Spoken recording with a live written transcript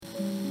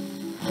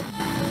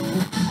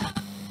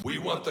We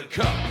want the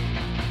cup.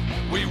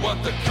 We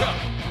want the cup.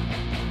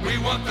 We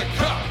want the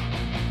cup.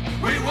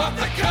 We want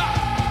the cup.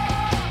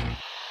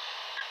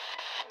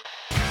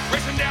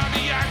 Racing down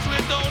the ice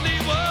with only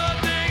one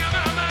thing on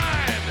my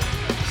mind.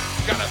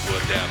 Gotta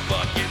put that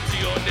bucket to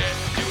your net.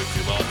 Do it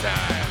 2 more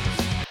times.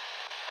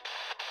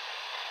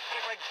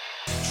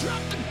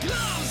 Drop the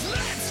gloves,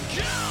 let's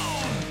go.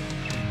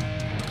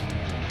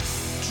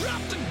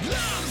 Drop the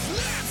gloves,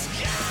 let's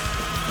go.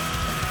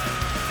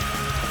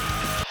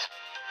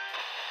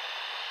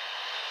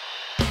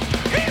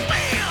 He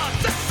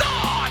wields a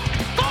sword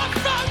formed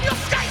from your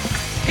skates.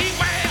 He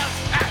wears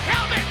a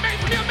helmet made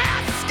from your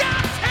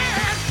mascot's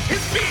head.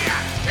 His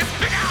beard is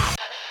bigger.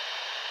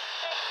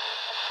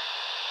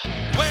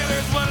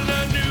 Whalers wanted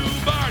a new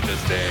barn to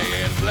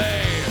stay and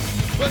play,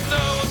 but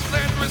those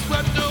plans were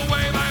swept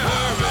away by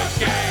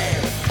hurricane.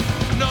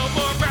 No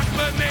more Brass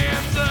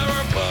Bonanza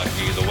or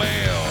Bucky the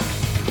Whale.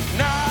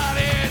 Not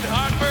in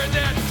Hartford,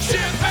 that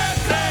ship has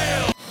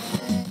sailed.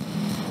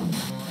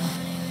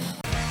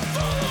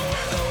 Follow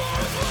where the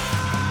waters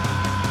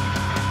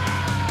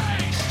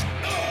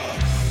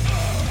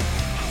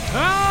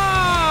lie.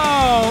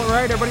 All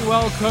right, everybody,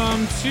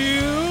 welcome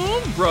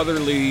to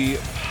Brotherly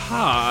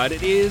Pod.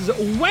 It is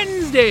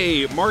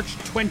Wednesday, March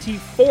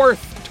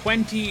 24th,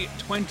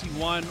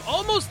 2021.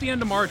 Almost the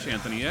end of March,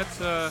 Anthony. That's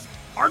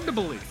hard to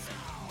believe.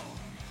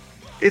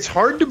 It's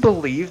hard to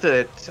believe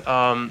that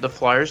the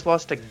Flyers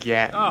lost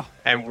again,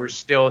 and we're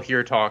still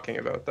here talking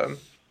about them.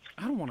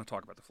 I don't want to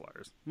talk about the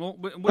Flyers. Well,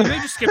 we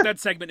may just skip that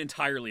segment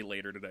entirely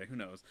later today. Who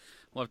knows?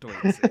 We'll have to wait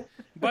and see.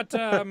 But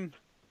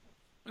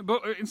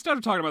instead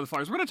of talking about the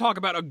Flyers, we're going to talk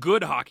about a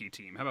good hockey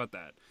team. How about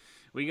that?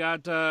 We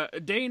got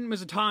Dane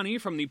Mizutani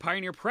from the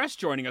Pioneer Press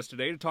joining us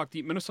today to talk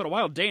the Minnesota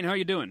Wild. Dane, how are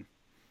you doing?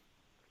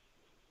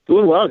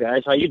 Doing well,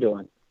 guys. How you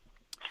doing?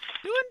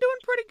 Doing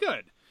pretty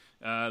good.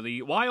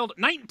 The Wild,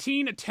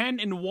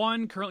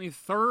 19-10-1, currently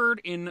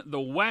third in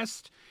the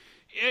West.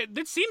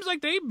 It seems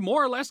like they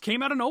more or less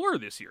came out of nowhere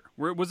this year.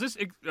 Was this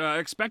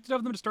expected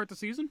of them to start the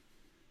season?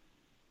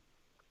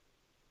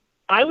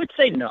 I would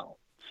say no.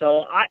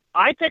 So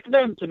I picked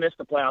them to miss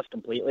the playoffs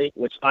completely,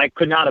 which I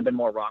could not have been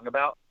more wrong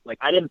about. Like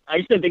I just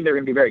didn't think they were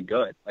going to be very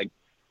good. Like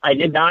I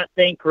did not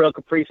think Kirill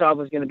Kaprizov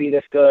was going to be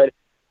this good.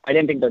 I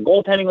didn't think their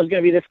goaltending was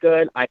going to be this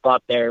good. I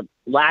thought their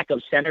lack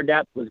of center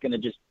depth was going to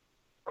just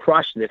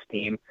crush this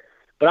team.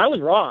 But I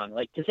was wrong.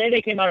 Like, to say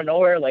they came out of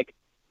nowhere, like,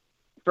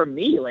 for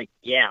me, like,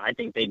 yeah, I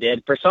think they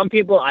did. For some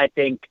people, I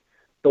think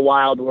the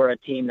Wild were a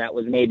team that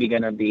was maybe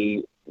going to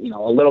be, a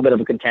little bit of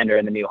a contender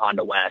in the new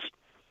Honda West.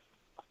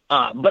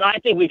 But I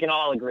think we can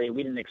all agree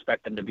we didn't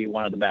expect them to be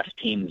one of the best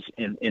teams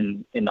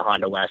in the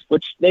Honda West,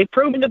 which they've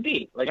proven to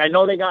be. Like, I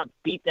know they got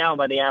beat down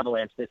by the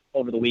Avalanche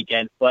over the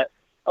weekend, but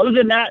other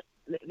than that,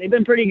 they've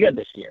been pretty good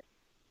this year.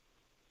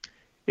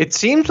 It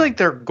seems like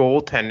their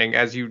goaltending,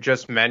 as you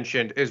just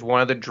mentioned, is one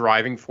of the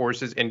driving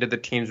forces into the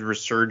team's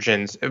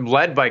resurgence,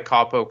 led by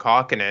Kaapo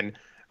Kähkönen.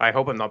 I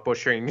hope I'm not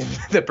butchering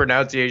the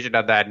pronunciation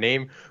of that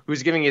name,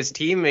 who's giving his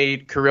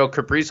teammate Kirill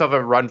Kaprizov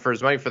a run for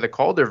his money for the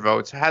Calder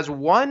votes. Has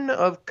one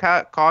of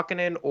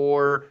Kähkönen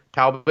or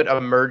Talbot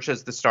emerged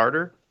as the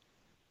starter?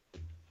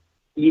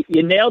 You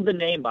nailed the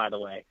name, by the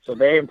way, so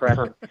very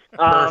impressive.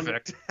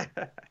 Perfect.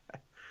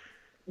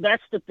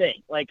 That's the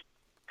thing. Like,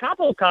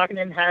 Kaapo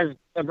Kähkönen has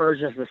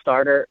emerged as the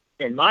starter,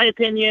 in my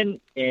opinion,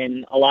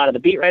 in a lot of the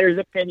beat writers'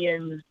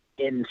 opinions,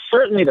 in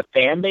certainly the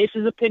fan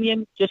base's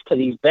opinion, just because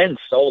he's been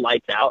so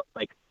lights out.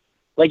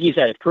 Like you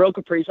said, if Kirill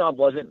Kaprizov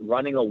wasn't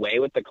running away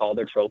with the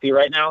Calder Trophy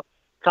right now,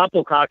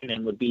 Kaapo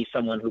Kähkönen would be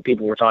someone who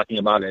people were talking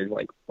about as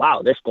like,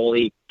 wow, this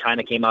goalie kind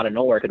of came out of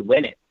nowhere, could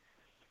win it.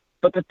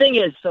 But the thing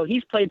is, so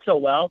he's played so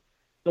well,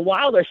 the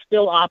Wild are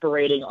still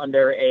operating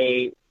under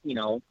a,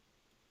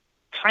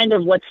 kind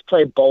of let's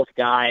play both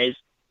guys.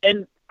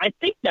 And I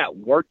think that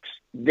works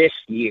this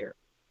year.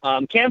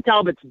 Cam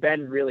Talbot's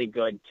been really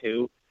good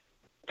too.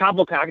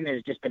 Kaapo Kähkönen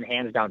has just been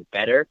hands down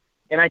better.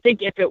 And I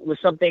think if it was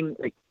something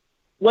like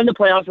when the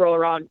playoffs roll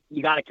around,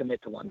 you got to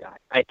commit to one guy.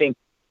 I think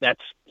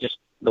that's just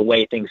the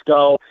way things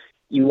go.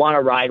 You want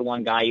to ride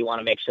one guy. You want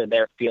to make sure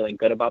they're feeling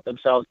good about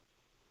themselves.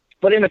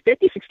 But in a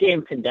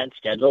 56-game condensed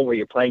schedule where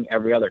you're playing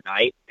every other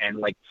night and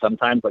like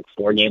sometimes like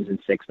 4 games in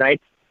 6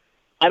 nights,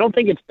 I don't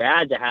think it's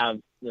bad to have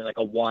like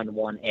a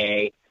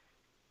 1-1A.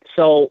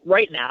 So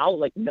right now,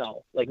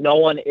 no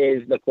one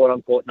is the quote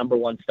unquote number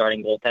one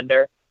starting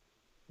goaltender.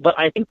 But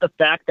I think the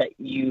fact that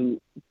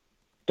you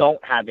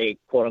don't have a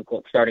quote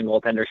unquote starting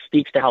goaltender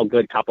speaks to how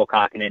good Kaapo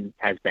Kähkönen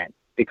has been.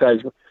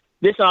 Because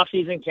this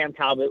offseason, Cam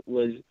Talbot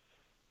was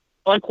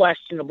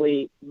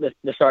unquestionably the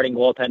starting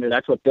goaltender.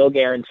 That's what Bill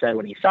Guerin said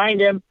when he signed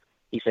him.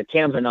 He said,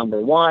 Cam's a number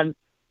one.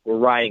 We're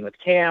riding with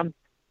Cam.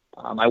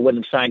 I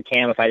wouldn't have signed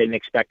Cam if I didn't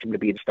expect him to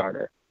be the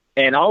starter.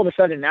 And all of a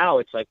sudden now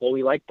it's like, well,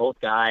 we like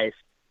both guys.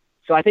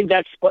 So I think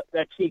that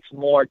speaks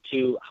more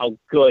to how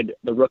good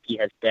the rookie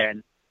has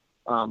been.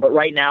 But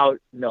right now,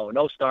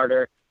 no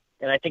starter.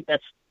 And I think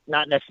that's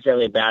not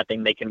necessarily a bad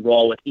thing. They can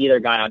roll with either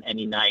guy on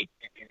any night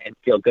and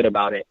feel good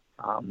about it.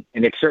 And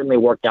it's certainly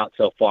worked out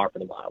so far for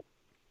the Wild.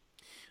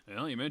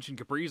 Well, you mentioned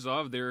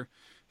Kaprizov, their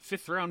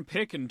fifth-round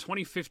pick in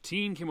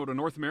 2015, came out of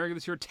North America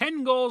this year.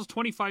 10 goals,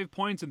 25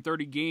 points in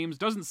 30 games.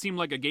 Doesn't seem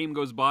like a game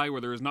goes by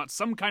where there is not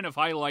some kind of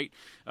highlight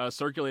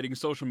circulating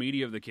social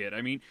media of the kid.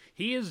 I mean,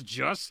 he is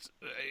just...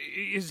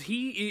 is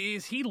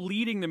he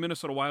leading the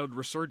Minnesota Wild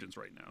resurgence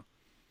right now?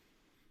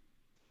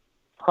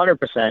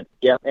 100%,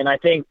 yeah. And I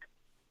think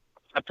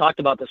I've talked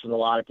about this with a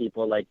lot of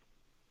people. Like,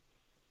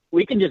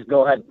 we can just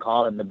go ahead and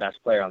call him the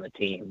best player on the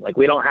team. Like,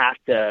 we don't have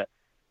to,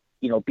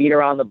 beat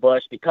around the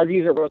bush because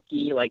he's a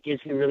rookie. Like, is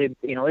he really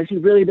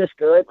this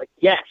good? Like,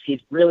 yes, he's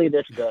really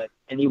this good.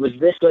 And he was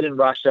this good in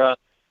Russia.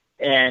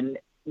 And,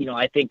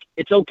 I think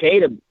it's okay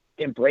to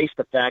embrace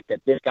the fact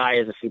that this guy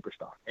is a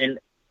superstar. And,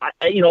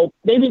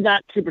 maybe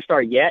not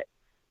superstar yet,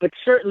 but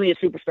certainly a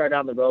superstar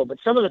down the road. But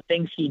some of the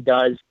things he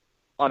does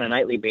on a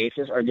nightly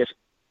basis are just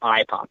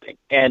eye-popping.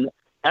 And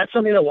that's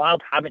something the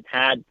Wild haven't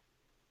had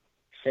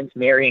since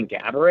Marian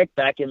Gaborik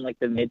back in like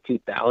the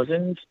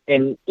mid-2000s.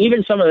 And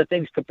even some of the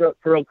things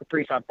Kirill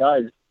Kaprizov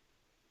does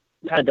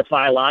kind of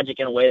defy logic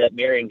in a way that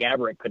Marian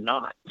Gaborik could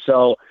not.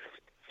 So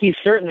he's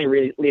certainly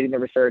really leading the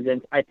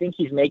resurgence. I think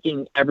he's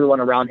making everyone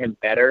around him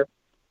better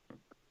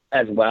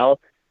as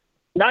well,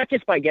 not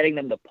just by getting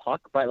them the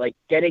puck, but like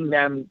getting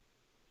them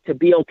to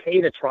be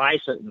okay to try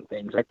certain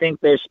things. I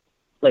think there's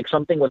like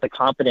something with the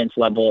confidence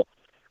level.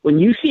 When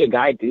you see a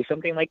guy do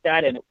something like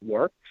that and it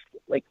works,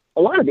 like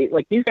a lot of these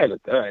guys are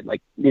good.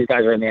 Like these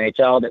guys are in the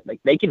NHL that like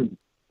they can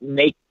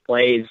make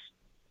plays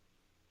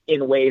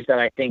in ways that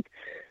I think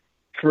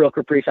Kirill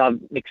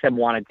Kaprizov makes them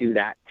want to do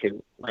that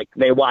too. Like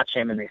they watch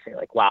him and they say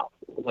like, wow,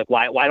 like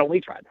why don't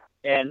we try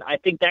that? And I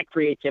think that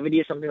creativity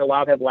is something the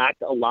Wild have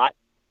lacked a lot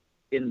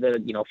in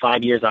the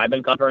 5 years I've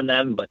been covering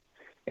them, but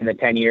in the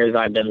 10 years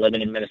I've been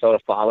living in Minnesota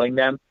following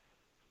them,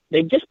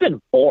 they've just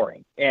been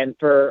boring. And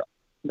for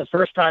the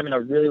first time in a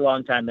really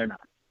long time, they're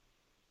not.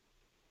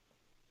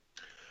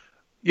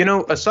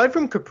 Aside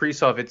from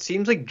Kaprizov, it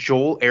seems like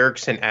Joel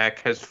Eriksson Ek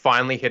has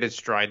finally hit his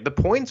stride. The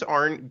points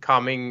aren't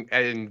coming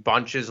in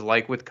bunches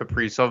like with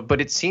Kaprizov,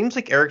 but it seems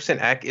like Eriksson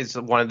Ek is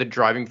one of the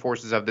driving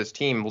forces of this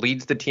team,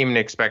 leads the team in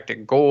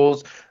expected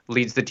goals,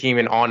 leads the team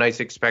in on-ice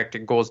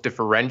expected goals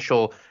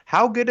differential.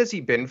 How good has he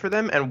been for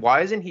them, and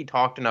why isn't he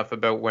talked enough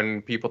about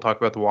when people talk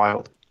about the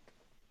Wild?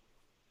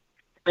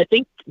 I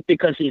think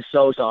because he's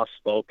so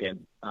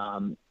soft-spoken.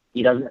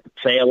 He doesn't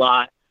say a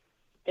lot.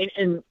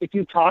 And if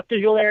you talk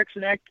to Joel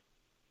Eriksson Ek,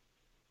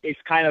 it's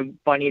kind of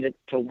funny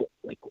to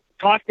like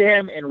talk to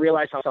him and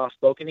realize how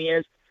soft-spoken he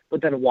is,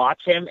 but then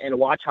watch him and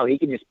watch how he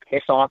can just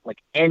piss off like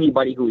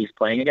anybody who he's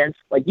playing against.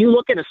 Like you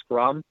look at a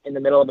scrum in the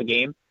middle of a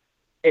game,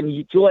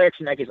 and Joel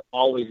Eriksson Ek is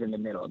always in the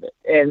middle of it.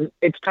 And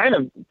it's kind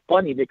of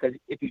funny because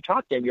if you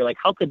talk to him, you're like,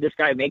 how could this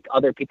guy make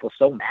other people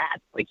so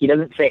mad? Like he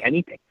doesn't say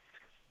anything.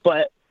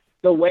 But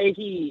the way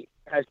he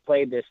has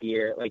played this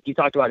year, like you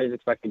talked about his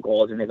expected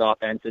goals and his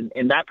offense,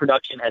 and that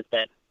production has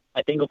been,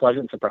 I think, a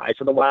pleasant surprise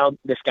for the Wild.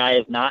 This guy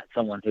is not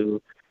someone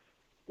who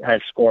has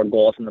scored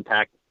goals in the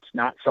pack. It's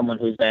not someone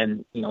who's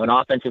been, an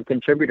offensive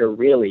contributor,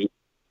 really.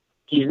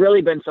 He's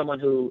really been someone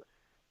who,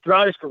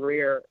 throughout his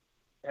career,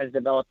 has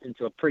developed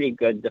into a pretty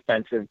good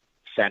defensive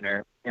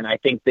center. And I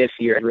think this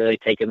year has really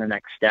taken the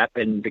next step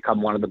and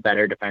become one of the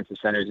better defensive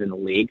centers in the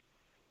league.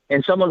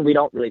 And someone we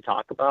don't really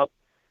talk about.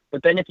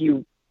 But then if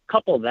you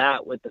couple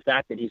that with the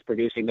fact that he's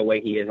producing the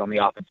way he is on the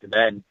offensive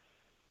end,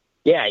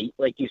 yeah,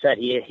 like you said,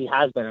 he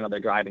has been another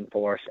driving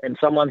force and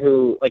someone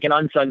who, like an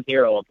unsung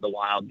hero of the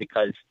Wild,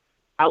 because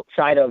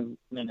outside of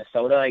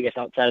Minnesota, I guess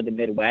outside of the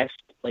Midwest,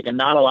 like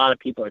not a lot of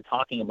people are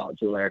talking about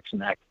Joel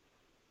Eriksson Ek.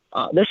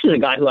 This is a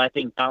guy who I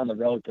think down the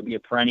road could be a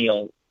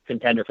perennial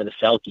contender for the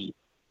Selke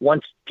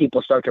once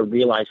people start to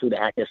realize who the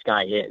heck this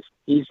guy is.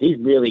 He's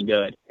really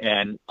good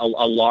and a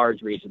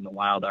large reason the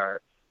Wild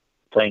are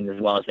playing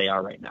as well as they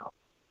are right now.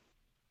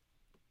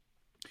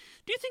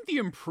 Do you think the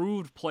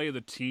improved play of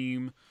the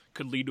team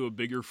could lead to a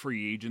bigger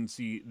free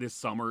agency this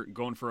summer,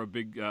 going for a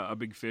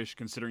big fish,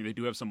 considering they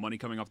do have some money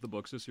coming off the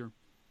books this year?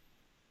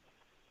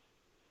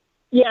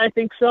 Yeah, I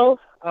think so.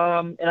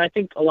 And I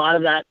think a lot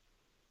of that,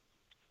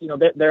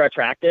 they're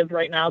attractive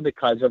right now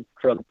because of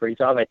Kirill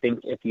Kaprizov. I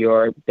think if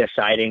you're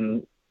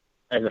deciding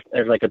as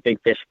like a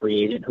big fish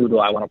free agent, who do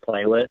I want to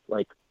play with?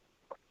 Like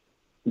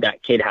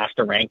that kid has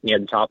to rank near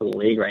the top of the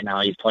league right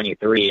now. He's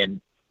 23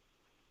 and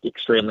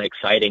extremely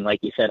exciting. Like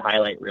you said,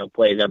 highlight reel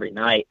plays every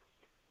night.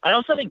 I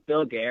also think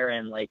Bill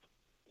Guerin, like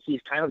he's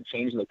kind of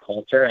changed the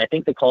culture. I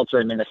think the culture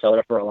in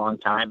Minnesota for a long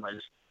time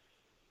was,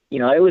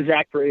 it was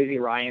Zach Parise,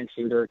 Ryan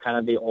Suter, kind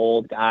of the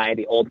old guy,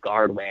 the old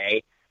guard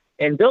way.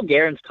 And Bill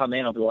Guerin's come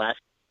in over the last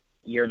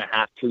year and a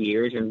half, 2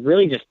 years, and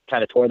really just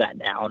kind of tore that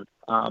down.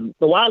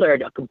 The Wild are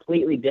a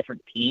completely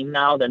different team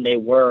now than they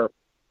were.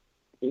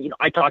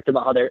 I talked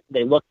about how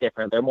they look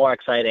different. They're more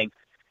exciting.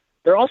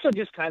 They're also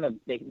just kind of,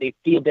 they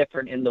feel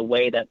different in the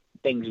way that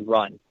things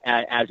run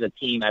as a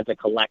team, as a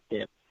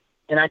collective.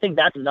 And I think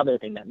that's another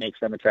thing that makes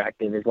them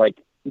attractive is like,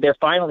 they're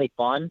finally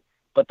fun,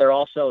 but they're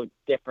also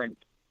different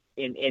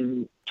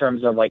in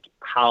terms of like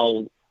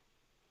how,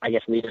 I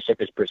guess,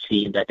 leadership is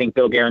perceived. I think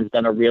Bill Guerin's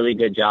done a really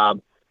good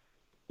job,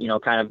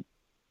 kind of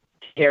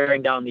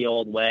tearing down the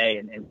old way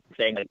and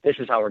saying, like, this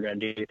is how we're going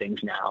to do things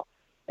now.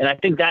 And I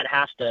think that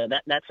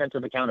that sense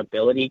of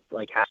accountability,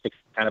 like, has to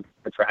kind of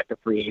attract a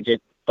free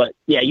agent. But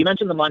yeah, you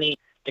mentioned the money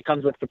that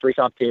comes with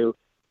Kaprizov too.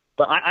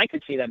 But I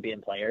could see them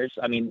being players.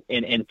 I mean,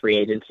 in free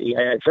agency,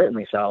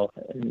 certainly so.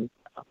 And,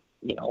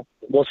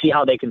 we'll see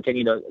how they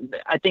continue to.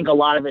 I think a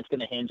lot of it's going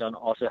to hinge on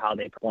also how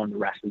they perform the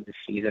rest of the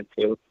season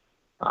too.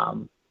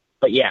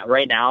 But yeah,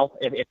 right now,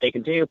 if they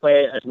continue to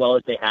play as well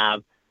as they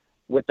have,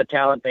 with the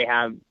talent they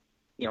have,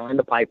 in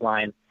the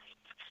pipeline,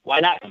 why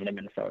not come to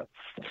Minnesota?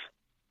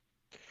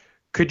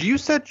 Could you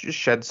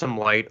shed some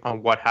light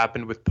on what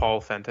happened with Paul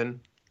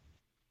Fenton?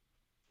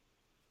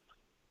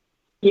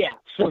 Yeah,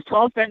 so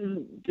Paul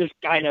Fenton just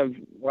kind of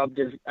rubbed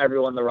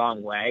everyone the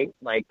wrong way.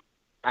 Like,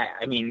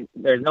 I mean,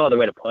 there's no other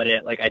way to put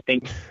it. Like, I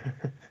think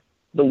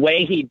the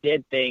way he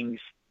did things,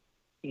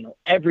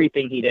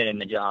 everything he did in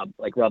the job,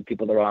 like, rubbed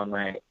people the wrong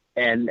way.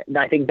 And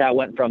I think that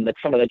went from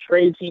some of the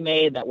trades he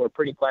made that were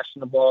pretty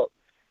questionable.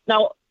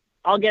 Now,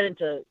 I'll get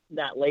into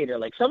that later.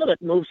 Like, some of the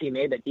moves he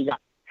made that he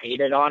got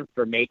hated on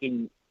for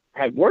making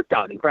have worked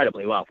out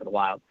incredibly well for the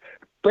Wild.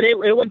 But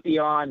it went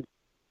beyond,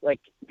 like,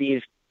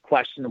 these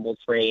questionable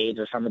trades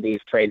or some of these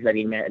trades that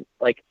he made.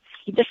 Like,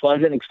 he just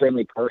wasn't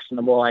extremely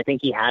personable. I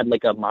think he had,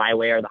 like, a my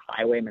way or the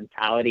highway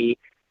mentality.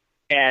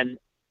 And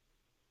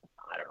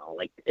I don't know,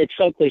 like, it's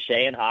so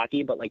cliche in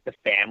hockey, but, like, the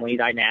family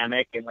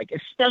dynamic and, like,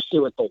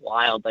 especially with the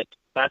Wild, like,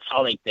 that's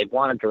how they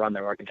wanted to run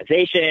their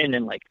organization.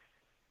 And, like,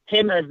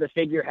 him as the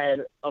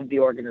figurehead of the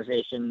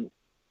organization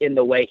in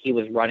the way he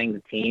was running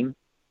the team,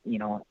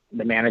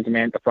 the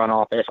management, the front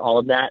office, all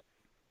of that,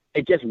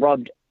 it just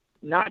rubbed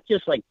not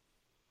just, like,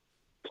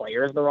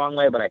 players the wrong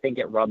way, but I think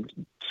it rubbed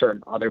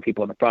certain other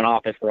people in the front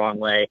office the wrong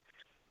way.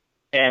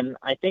 And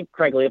I think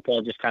Craig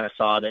Leopold just kind of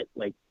saw that,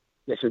 like,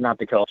 this is not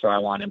the culture I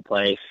want in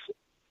place.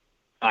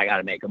 I got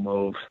to make a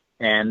move.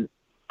 And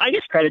I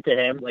guess credit to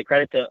him, like,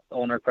 credit to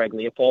owner Craig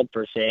Leopold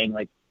for saying,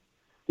 like,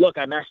 look,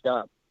 I messed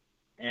up.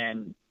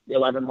 And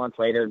 11 months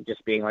later,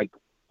 just being like,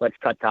 let's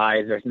cut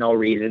ties. There's no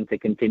reason to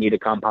continue to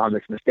compound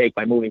this mistake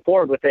by moving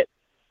forward with it,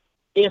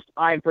 if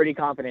I'm pretty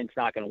confident it's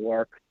not going to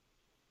work.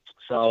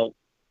 So,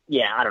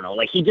 yeah, I don't know.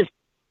 Like,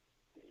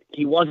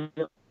 he wasn't,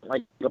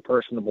 like, a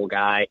personable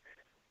guy.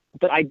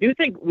 But I do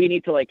think we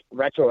need to, like,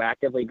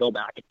 retroactively go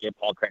back and give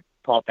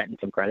Paul Fenton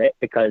some credit,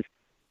 because,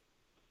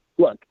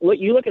 look,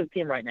 you look at the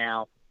team right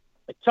now,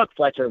 like, Chuck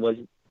Fletcher was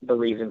the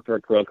reason for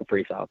Kirill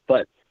Kaprizov.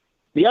 But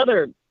the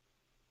other,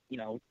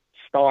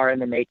 star in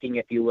the making,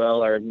 if you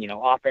will, or,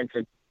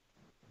 offensive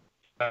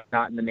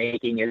not in the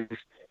making, is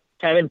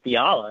Kevin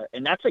Fiala.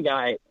 And that's a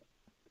guy,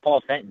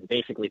 Paul Fenton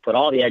basically put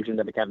all the eggs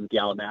into the Kevin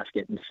Fiala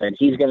basket and said,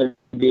 he's going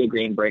to be a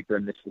game breaker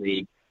in this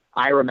league.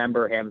 I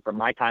remember him from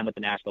my time with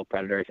the Nashville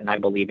Predators, and I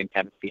believe in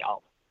Kevin Fiala.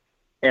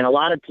 And a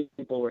lot of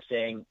people were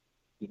saying,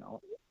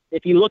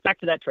 if you look back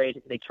to that trade,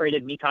 they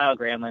traded Mikael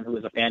Granlund, who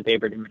was a fan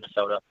favorite in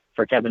Minnesota,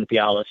 for Kevin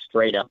Fiala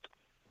straight up.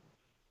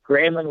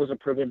 Granlund was a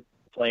proven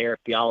player.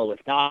 Fiala was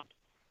not.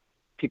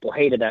 People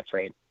hated that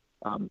trade.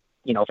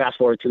 Fast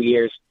forward 2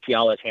 years,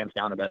 Fiala is hands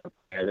down a better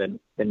player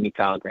than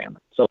Mikael Granlund.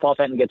 So Paul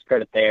Fenton gets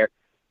credit there.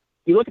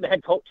 You look at the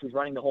head coach who's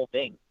running the whole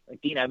thing.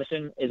 Like, Dean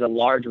Evason is a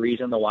large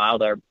reason the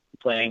Wild are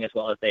playing as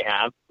well as they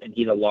have, and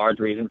he's a large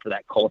reason for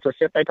that culture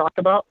shift I talked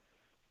about.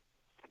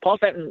 Paul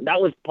Fenton,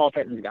 that was Paul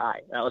Fenton's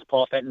guy. That was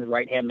Paul Fenton's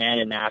right-hand man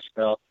in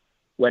Nashville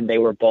when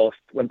Paul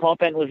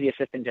Fenton was the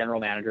assistant general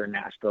manager in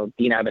Nashville,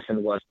 Dean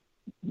Evason was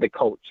the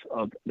coach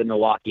of the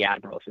Milwaukee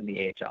Admirals in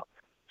the AHL.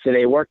 So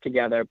they worked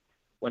together.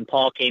 When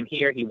Paul came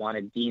here, he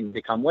wanted Dean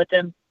to come with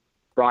him,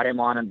 brought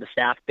him on the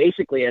staff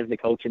basically as the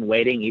coach in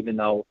waiting, even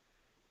though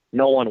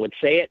no one would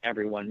say it.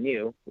 Everyone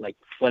knew. Like,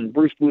 when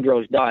Bruce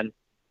Boudreau's done,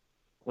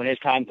 when his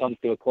time comes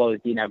to a close,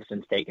 Dean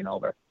Evason's taken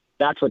over.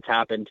 That's what's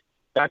happened.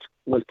 That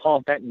was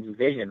Paul Fenton's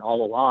vision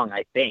all along,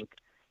 I think.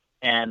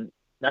 And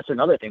that's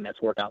another thing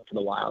that's worked out for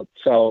the Wild.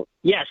 So,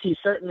 yes, he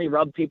certainly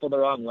rubbed people the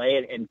wrong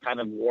way and kind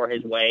of wore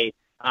his way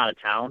out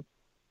of town.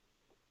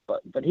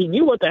 But he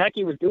knew what the heck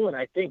he was doing,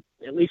 I think,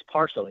 at least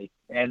partially.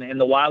 And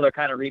the Wild are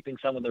kind of reaping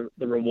some of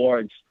the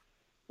rewards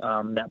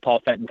that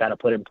Paul Fenton kind of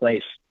put in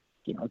place,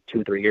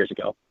 2-3 years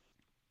ago.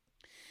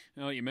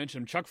 You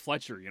mentioned Chuck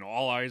Fletcher.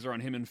 All eyes are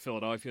on him in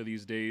Philadelphia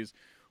these days.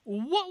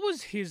 What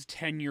was his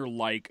tenure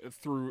like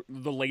through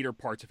the later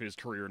parts of his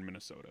career in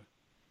Minnesota?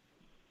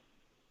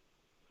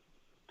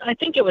 I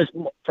think it was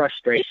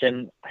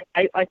frustration.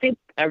 I think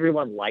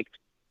everyone liked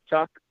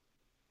Chuck.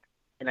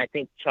 And I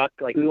think Chuck,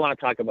 like, we want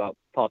to talk about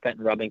Paul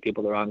Fenton rubbing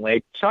people the wrong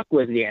way. Chuck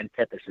was the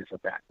antithesis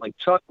of that. Like,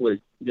 Chuck was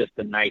just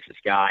the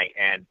nicest guy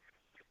and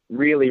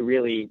really,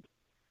 really,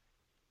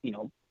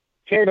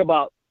 cared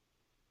about,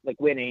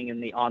 like, winning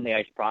and the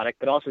on-the-ice product,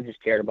 but also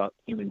just cared about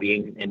human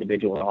beings and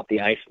individuals off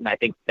the ice. And I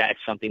think that's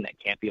something that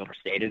can't be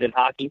overstated in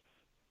hockey.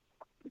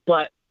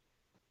 But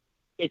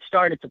it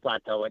started to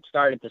plateau. It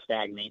started to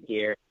stagnate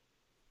here.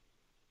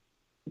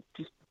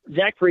 Just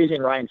Zach Parise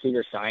and Ryan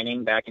Suter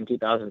signing back in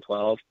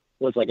 2012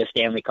 was like a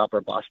Stanley Cup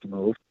or bust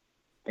move,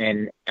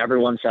 and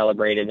everyone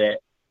celebrated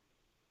it.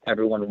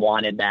 Everyone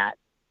wanted that.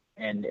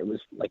 And it was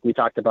like we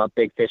talked about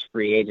big fish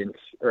free agents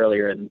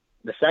earlier in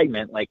the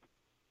segment, like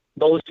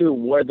those two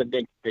were the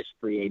big fish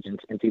free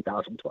agents in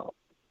 2012.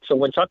 So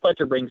when Chuck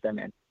Fletcher brings them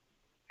in,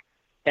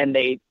 and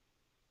they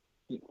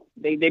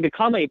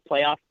become a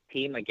playoff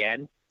team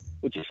again,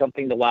 which is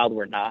something the Wild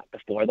were not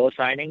before those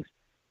signings.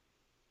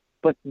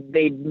 But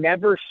they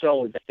never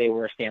showed that they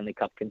were a Stanley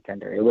Cup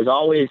contender. It was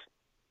always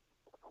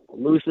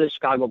lose to the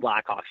Chicago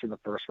Blackhawks in the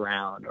first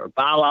round, or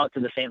bow out to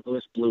the St.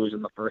 Louis Blues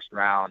in the first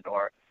round,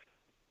 or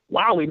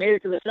wow, we made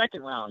it to the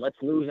second round.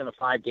 Let's lose in a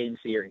 5-game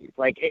series.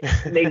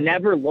 They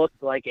never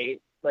looked like a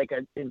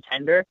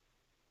contender,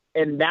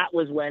 and that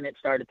was when it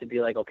started to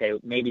be like, okay,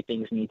 maybe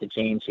things need to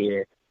change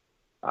here.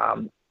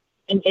 And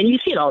you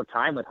see it all the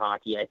time with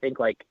hockey. I think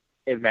like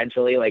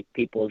eventually like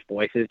people's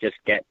voices just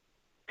get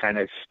kind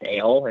of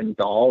stale and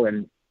dull,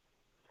 and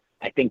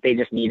I think they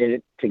just needed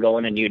it to go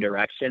in a new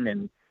direction,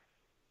 and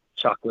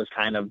Chuck was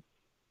kind of,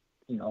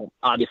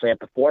 obviously at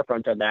the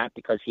forefront of that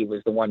because he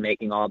was the one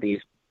making all the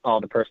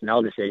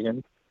personnel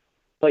decisions.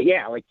 But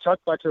yeah, like Chuck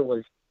Fletcher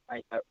was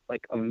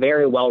like a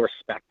very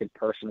well-respected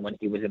person when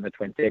he was in the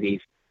Twin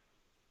Cities.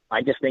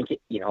 I just think,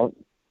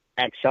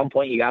 at some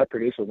point you got to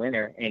produce a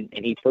winner, and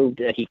he proved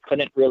that he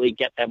couldn't really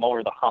get them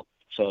over the hump.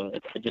 So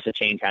it's just a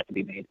change had to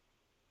be made.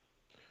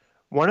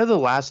 One of the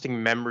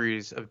lasting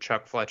memories of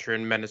Chuck Fletcher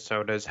in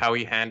Minnesota is how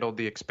he handled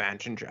the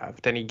expansion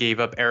draft. And he gave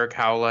up Eric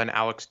Howla and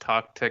Alex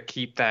Tuch to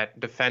keep that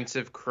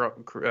defensive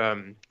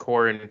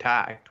core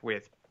intact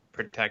with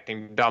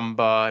protecting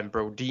Dumba and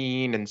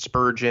Brodin and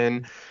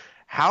Spurgeon.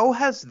 How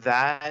has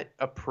that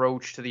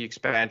approach to the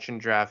expansion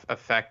draft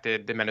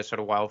affected the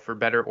Minnesota Wild for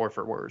better or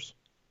for worse?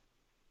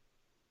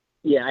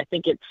 Yeah, I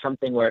think it's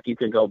something where if you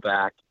could go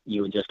back,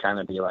 you would just kind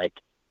of be like,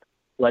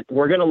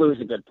 we're going to lose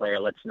a good player.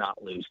 Let's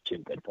not lose two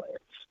good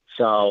players.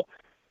 So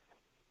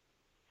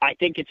I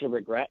think it's a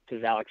regret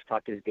because Alex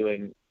Tuch is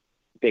doing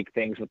big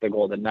things with the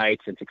Golden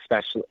Knights.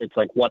 It's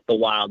like what the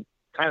Wild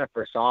kind of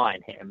foresaw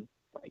in him.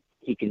 Like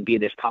he can be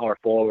this power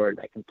forward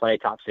that can play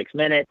top 6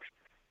 minutes.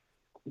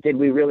 Did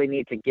we really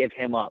need to give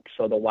him up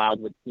so the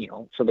Wild would,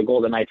 so the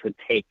Golden Knights would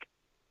take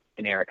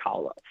an Eric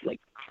Howla?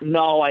 Like,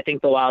 no, I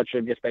think the Wild should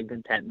have just been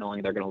content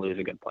knowing they're going to lose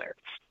a good player.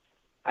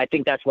 I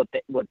think that's what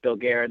Bill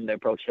Guerin, the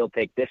approach he'll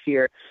take this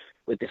year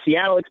with the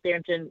Seattle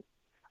expansion.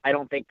 I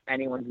don't think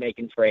anyone's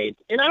making trades,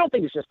 and I don't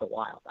think it's just the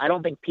Wild. I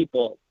don't think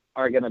people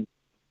are going to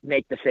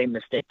make the same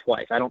mistake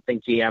twice. I don't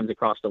think GMs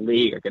across the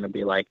league are going to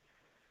be like,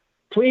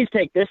 please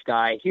take this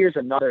guy. Here's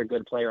another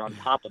good player on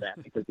top of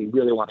that because we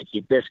really want to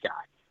keep this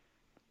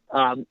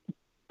guy.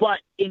 But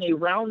in a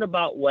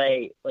roundabout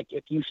way, like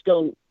if you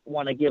still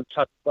want to give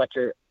Chuck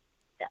Fletcher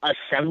a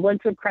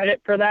semblance of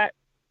credit for that,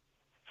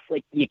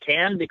 like you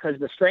can, because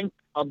the strength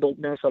of the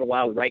Minnesota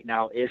Wild right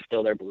now is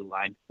still their blue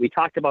line. We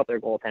talked about their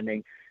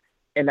goaltending,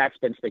 and that's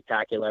been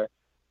spectacular.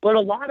 But a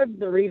lot of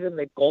the reason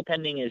that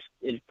goaltending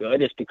is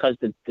good is because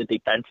the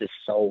defense is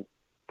so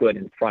good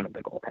in front of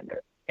the goaltender.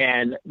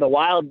 And the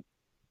Wild's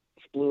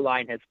blue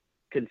line has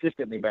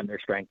consistently been their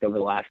strength over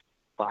the last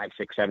 5,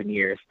 6, 7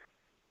 years.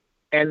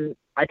 And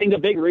I think a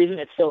big reason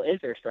it still is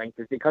their strength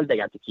is because they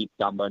got to keep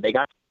Dumba, they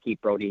got to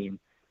keep Brodin,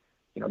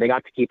 they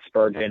got to keep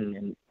Spurgeon,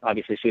 and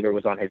obviously Suter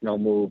was on his no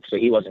move, so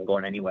he wasn't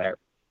going anywhere.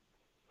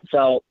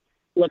 So,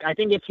 look, I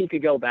think if he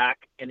could go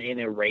back and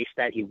erase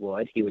that, he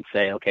would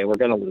say, okay, we're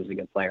going to lose a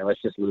good player.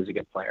 Let's just lose a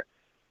good player.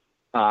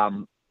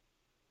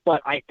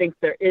 But I think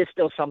there is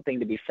still something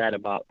to be said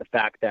about the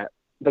fact that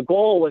the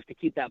goal was to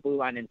keep that blue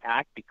line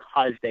intact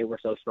because they were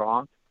so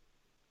strong.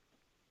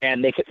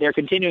 And they're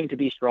continuing to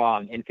be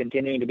strong and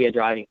continuing to be a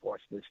driving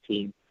force for this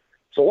team.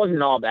 So it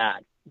wasn't all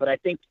bad. But I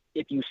think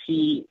if you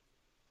see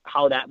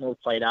how that move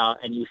played out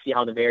and you see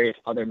how the various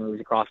other moves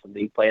across the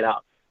league played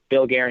out,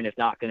 Bill Guerin is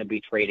not going to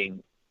be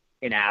trading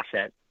an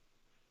asset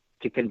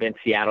to convince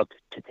Seattle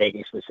to take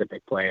a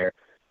specific player.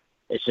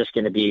 It's just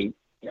going to be,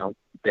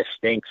 this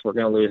stinks. We're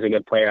going to lose a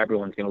good player.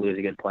 Everyone's going to lose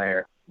a good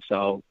player.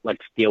 So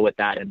let's deal with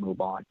that and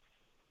move on.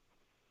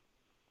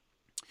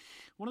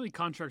 One of the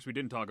contracts we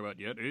didn't talk about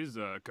yet is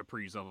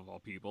Kaprizov, of all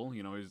people.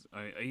 His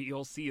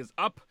ELC is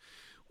up.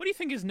 What do you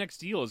think his next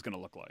deal is going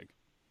to look like?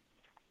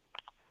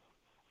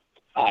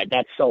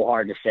 That's so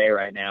hard to say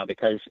right now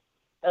because,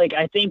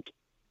 I think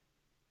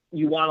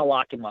you want to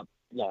lock him up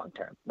long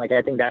term. I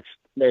think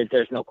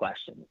there's no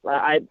question.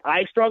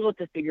 I struggle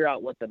to figure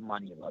out what the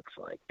money looks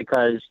like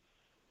because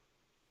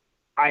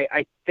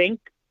I think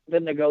the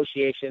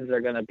negotiations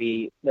are going to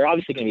be, they're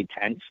obviously going to be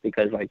tense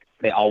because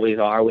they always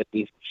are with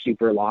these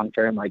super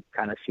long-term,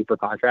 kind of super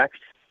contracts.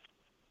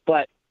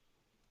 But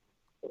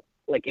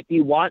if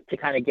you want to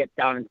kind of get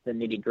down into the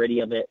nitty gritty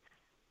of it,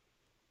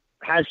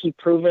 has he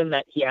proven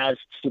that he has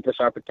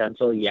superstar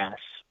potential? Yes.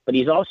 But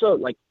he's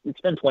also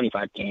it's been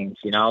 25 games,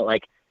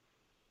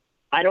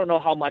 I don't know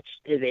how much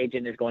his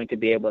agent is going to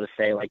be able to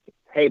say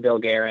hey, Bill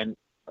Guerin,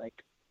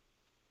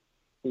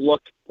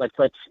 look,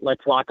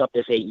 let's lock up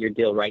this 8-year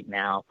deal right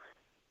now.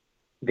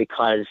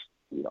 Because,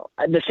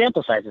 the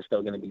sample size is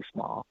still going to be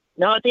small.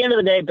 Now, at the end of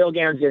the day, Bill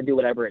Guerin's going to do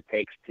whatever it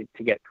takes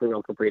to get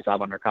Kirill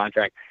Kaprizov under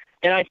contract.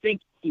 And I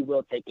think he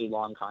will take a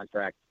long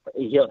contract.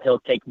 He'll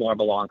take more of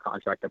a long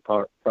contract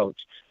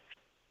approach.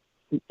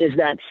 Is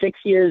that 6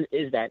 years?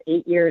 Is that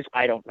 8 years?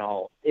 I don't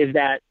know. Is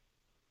that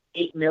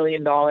 $8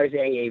 million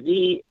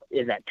AAV?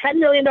 Is that $10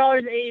 million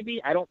AAV?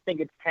 I don't think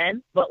it's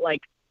 10, but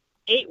like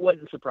 8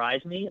 wouldn't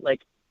surprise me.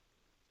 Like,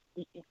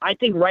 I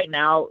think right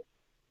now,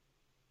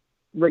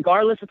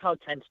 regardless of how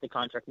tense the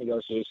contract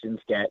negotiations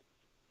get,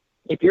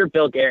 if you're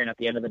Bill Guerin at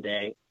the end of the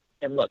day,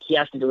 and look, he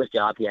has to do his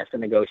job, he has to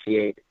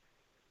negotiate,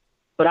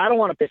 but I don't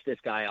want to piss this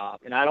guy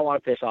off, and I don't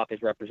want to piss off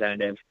his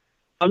representative.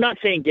 I'm not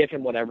saying give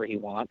him whatever he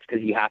wants,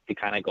 because you have to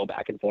kind of go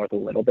back and forth a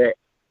little bit.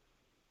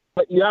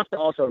 But you have to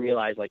also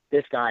realize, like,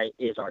 this guy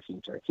is our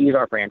future. He's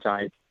our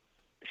franchise.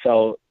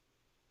 So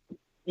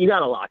you got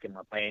to lock him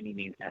up by any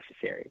means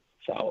necessary.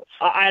 So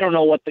I don't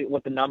know what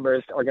the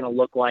numbers are going to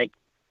look like,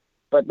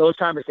 but those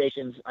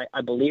conversations,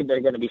 I believe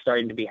they're going to be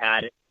starting to be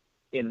had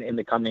in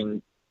the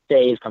coming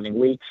days, coming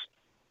weeks.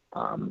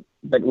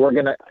 But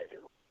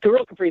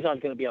Kirill Kaprizov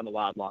is going to be on the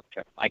Wild long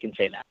term. I can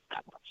say that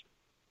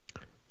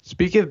much.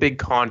 Speaking of big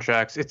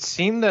contracts, it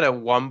seemed that at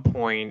one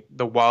point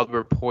the Wild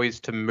were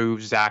poised to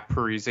move Zach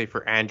Parise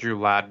for Andrew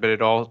Ladd, but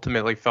it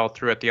ultimately fell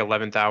through at the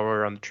 11th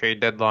hour on the trade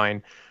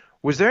deadline.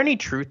 Was there any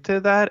truth to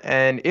that?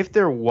 And if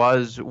there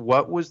was,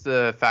 what was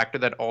the factor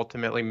that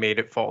ultimately made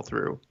it fall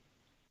through?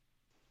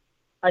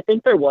 I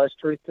think there was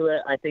truth to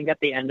it. I think at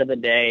the end of the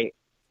day,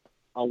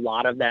 a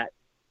lot of that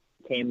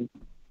came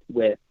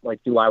with,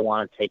 like, do I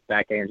want to take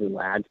back Andrew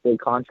Ladd's big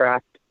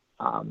contract?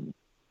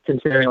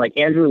 Considering, like,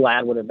 Andrew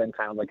Ladd would have been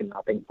kind of like a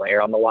nothing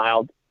player on the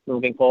Wild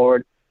moving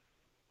forward,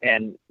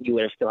 and you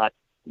would have still had,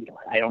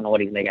 I don't know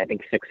what he's making. I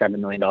think $6-7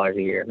 million a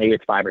year. Maybe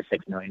it's $5 or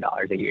 $6 million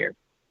a year,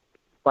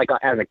 like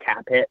as a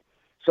cap hit.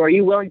 So are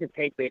you willing to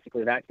take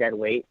basically that dead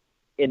weight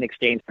in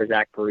exchange for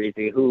Zach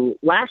Parise, who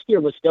last year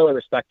was still a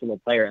respectable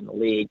player in the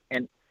league?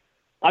 And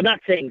I'm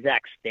not saying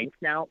Zach stinks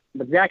now,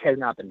 but Zach has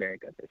not been very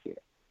good this year.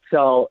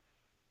 So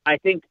I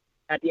think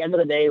at the end of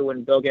the day,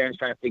 when Bill Guerin's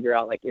trying to figure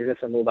out, like, is this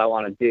a move I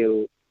want to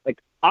do? Like,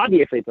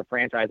 obviously it's a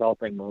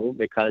franchise-altering move,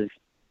 because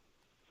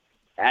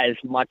as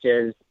much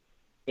as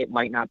it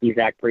might not be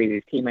Zach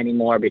Parise's team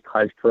anymore,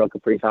 because Kirill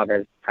Kaprizov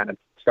has kind of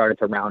started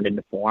to round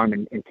into form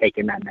and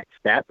taken that next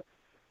step,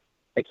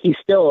 like, he's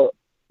still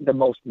the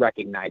most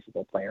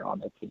recognizable player on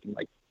the team.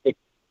 Like, if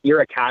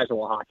you're a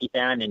casual hockey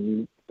fan and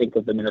you think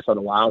of the Minnesota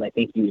Wild, I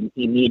think you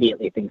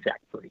immediately think Zach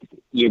Parise.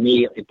 You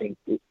immediately think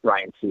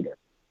Ryan Suter.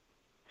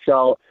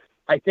 So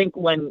I think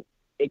when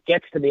it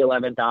gets to the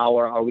 11th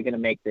hour, are we going to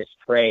make this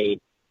trade?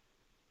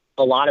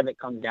 A lot of it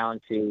comes down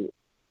to,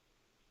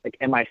 like,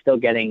 am I still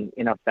getting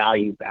enough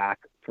value back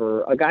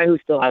for a guy who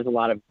still has a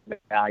lot of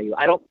value?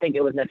 I don't think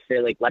it was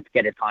necessarily like, let's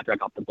get his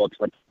contract off the books,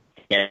 let's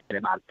get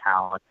him out of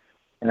town.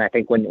 And I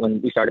think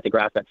when we started to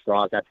grasp at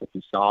straws, that's what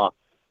you saw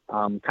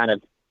kind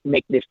of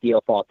make this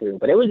deal fall through.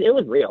 But it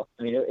was real.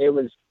 I mean, it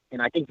was,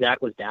 and I think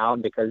Zach was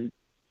down because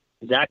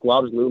Zach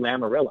loves Lou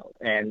Lamoriello,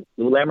 and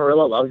Lou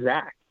Lamoriello loves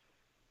Zach.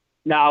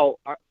 Now,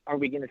 are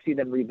we going to see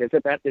them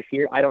revisit that this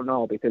year? I don't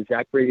know, because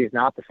Zach Parise is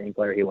not the same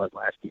player he was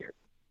last year.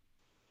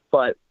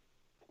 But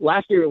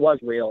last year it was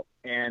real,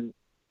 and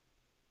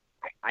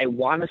I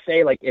want to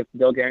say, like, if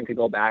Bill Guerin could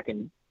go back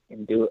and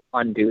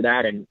undo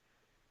that, and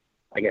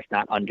I guess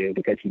not undo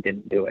because he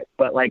didn't do it,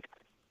 but, like,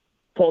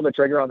 pull the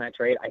trigger on that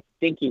trade, I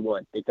think he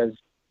would, because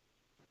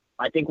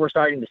I think we're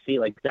starting to see,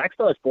 like, Zach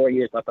still has 4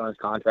 years left on his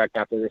contract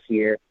after this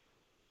year.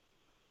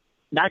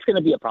 That's going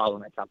to be a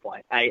problem at some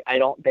point. I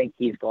don't think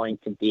he's going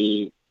to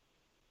be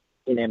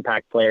an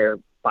impact player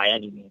by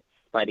any means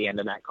by the end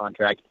of that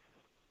contract.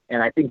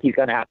 And I think he's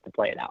going to have to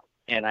play it out.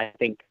 And I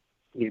think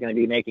he's going to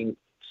be making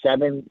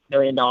 $7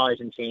 million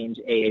and change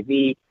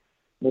AAV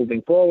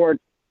moving forward.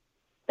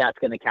 That's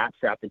going to cap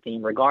strap the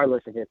team,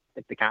 regardless if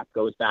the cap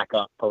goes back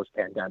up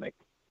post-pandemic.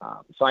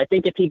 So I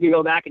think if he could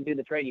go back and do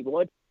the trade, he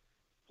would.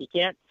 He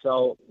can't,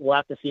 so we'll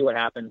have to see what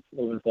happens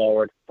moving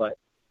forward. But,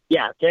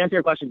 yeah, to answer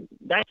your question,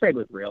 that trade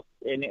was real,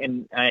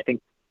 and I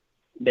think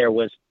there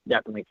was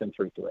definitely some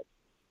truth to it.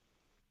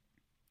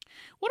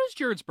 What has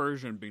Jared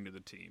Spurgeon been to the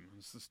team?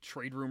 This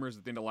trade rumors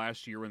at the end of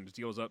last year when the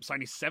deal was up,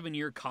 signed a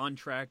 7-year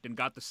contract and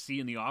got the C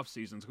in the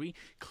offseason. So he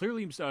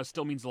clearly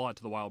still means a lot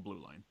to the Wild Blue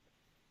Line.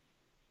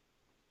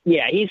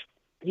 Yeah,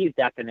 he's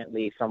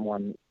definitely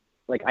someone,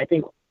 like, I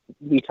think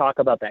we talk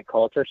about that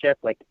culture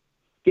shift. Like,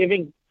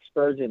 giving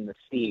Spurgeon the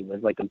C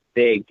was, like, a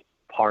big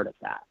part of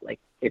that. Like,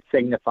 it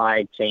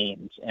signified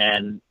change,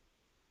 and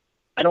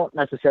I don't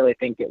necessarily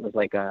think it was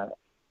like a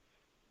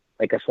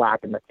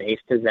slap in the face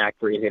to Zach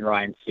Parise and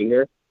Ryan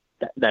Suter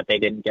that they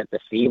didn't get the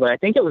C, but I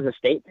think it was a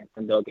statement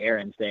from Bill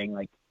Guerin saying,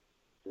 like,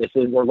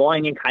 we're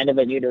going in kind of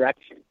a new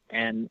direction.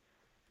 And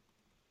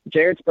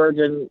Jared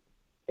Spurgeon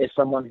is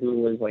someone who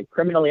was, like,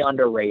 criminally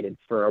underrated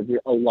for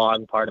a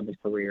long part of his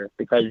career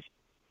because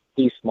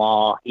he's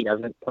small. He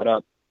doesn't put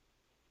up,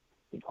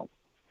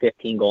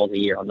 15 goals a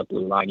year on the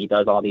blue line. He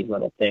does all these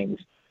little things.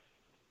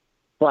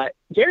 But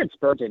Jared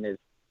Spurgeon is,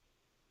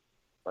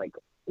 like,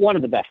 one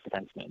of the best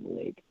defensemen in the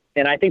league.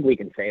 And I think we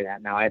can say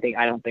that now. I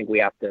don't think we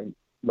have to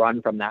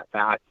run from that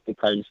fact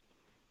because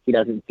he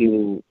doesn't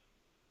do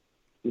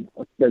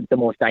the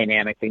most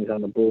dynamic things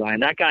on the blue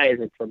line. That guy is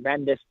a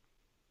tremendous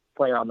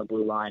player on the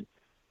blue line.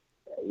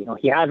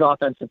 He has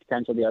offensive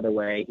potential the other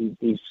way.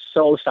 He's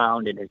so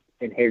sound in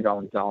his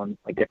own zone,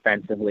 like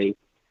defensively.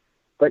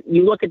 But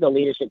you look at the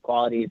leadership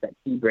qualities that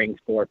he brings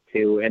forth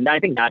too, and I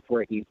think that's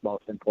where he's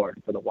most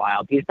important for the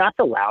Wild. He's not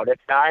the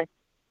loudest guy,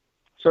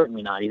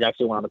 certainly not. He's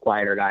actually one of the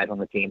quieter guys on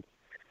the team.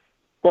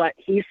 But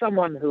he's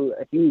someone who,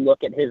 if you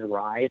look at his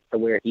rise to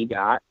where he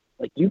got,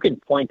 like you can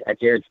point at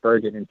Jared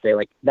Spurgeon and say,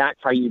 like, that's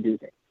how you do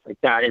things. Like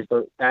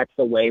that's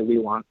the way we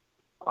want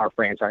our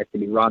franchise to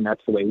be run.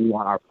 That's the way we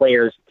want our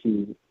players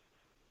to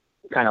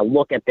kind of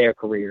look at their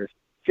careers.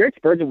 Jared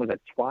Spurgeon was a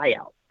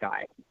tryout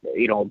guy,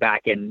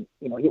 back in,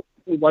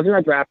 he wasn't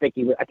a draft pick.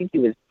 I think he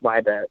was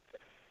by the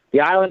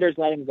Islanders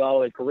let him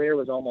go. His career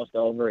was almost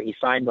over. He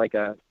signed like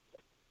a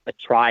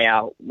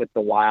tryout with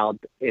the Wild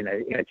in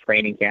a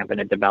training camp, in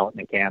a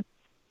development camp,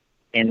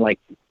 and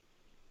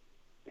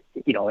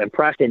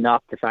impressed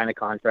enough to sign a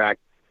contract,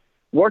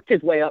 worked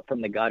his way up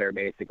from the gutter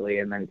basically,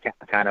 and then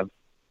kind of,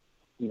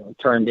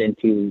 turned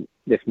into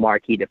this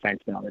marquee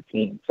defenseman on the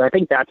team. So I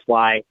think that's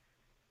why,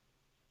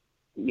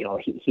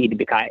 he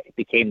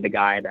became the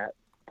guy that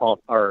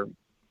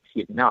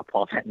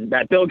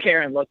that Bill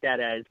Guerin looked at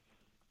as,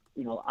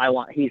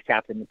 he's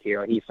captain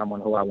material. He's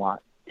someone who I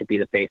want to be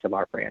the face of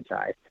our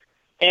franchise.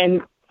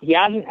 And he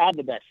hasn't had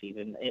the best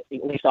season,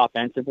 at least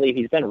offensively.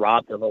 He's been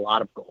robbed of a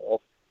lot of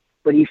goals,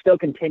 but he still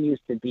continues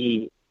to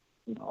be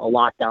a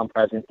lockdown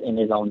presence in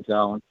his own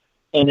zone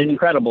and an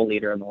incredible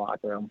leader in the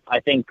locker room. I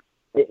think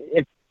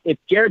if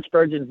Jared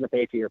Spurgeon's the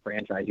face of your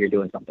franchise, you're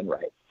doing something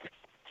right.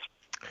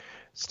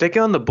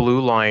 Sticking on the blue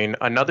line,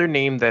 another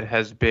name that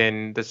has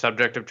been the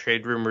subject of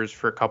trade rumors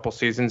for a couple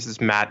seasons is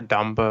Matt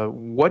Dumba.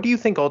 What do you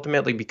think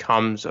ultimately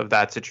becomes of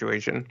that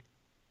situation?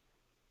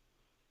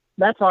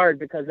 That's hard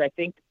because I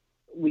think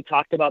we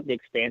talked about the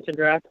expansion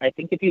draft. I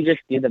think if you just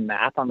do the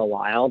math on the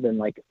Wild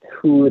and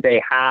who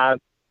they have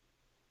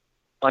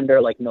under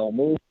no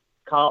move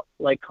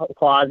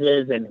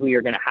clauses and who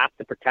you're going to have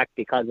to protect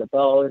because of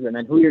those, and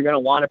then who you're going to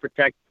want to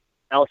protect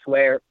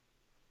elsewhere,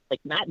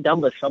 Matt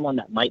Dumba is someone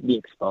that might be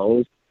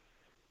exposed.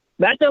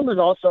 Matt Dumba is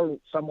also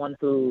someone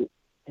who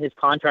his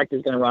contract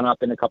is going to run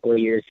up in a couple of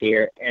years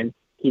here, and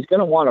he's going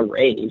to want to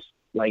raise.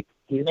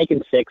 He's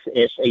making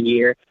 $6-ish a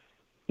year.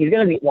 He's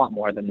going to want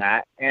more than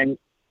that, and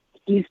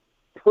he's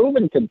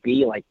proven to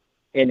be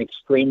an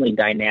extremely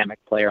dynamic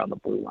player on the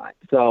blue line.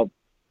 So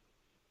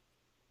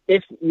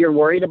if you're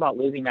worried about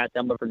losing Matt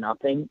Dumba for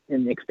nothing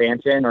in the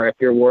expansion, or if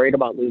you're worried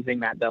about losing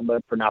Matt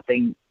Dumba for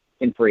nothing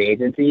in free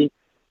agency,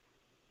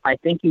 I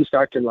think you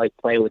start to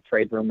play with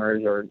trade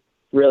rumors or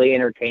really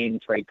entertain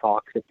trade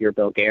talks if you're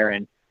Bill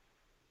Guerin.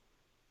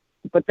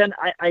 But then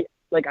I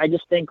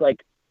just think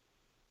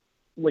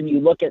when you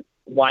look at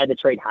why the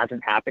trade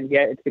hasn't happened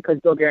yet, it's because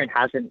Bill Guerin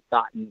hasn't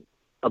gotten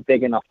a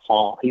big enough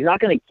haul. He's not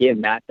going to give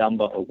Matt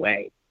Dumba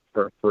away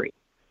for free,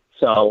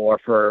 or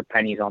for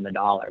pennies on the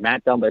dollar.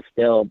 Matt Dumba is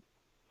still,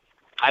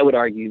 I would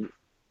argue,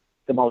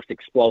 the most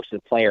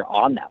explosive player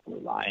on that blue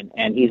line,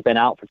 and he's been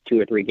out for 2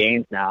 or 3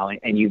 games now,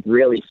 and you've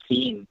really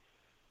seen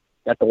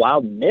that the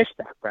Wild missed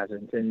that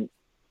presence, and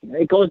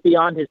it goes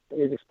beyond his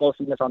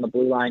explosiveness on the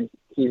blue line.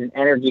 He's an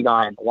energy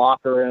guy in the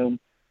locker room.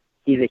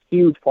 He's a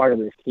huge part of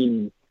this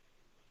team.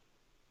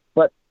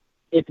 But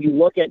if you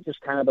look at just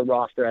kind of the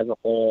roster as a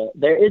whole,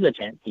 there is a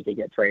chance he could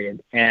get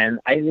traded. And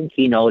I think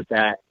he knows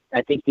that.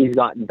 I think he's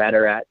gotten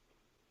better at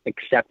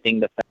accepting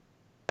the fact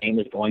that his name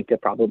is going to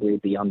probably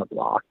be on the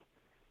block.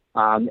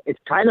 It's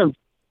kind of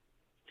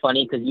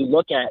funny because you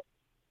look at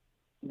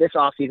this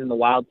offseason, the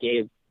Wild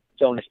gave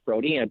Jonas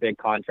Brodin a big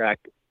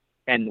contract,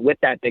 and with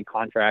that big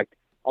contract,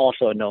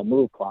 also a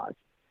no-move clause.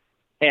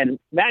 And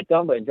Matt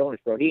Dumba and Jonas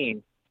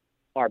Brodin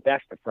are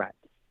best of friends.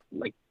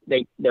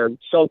 They're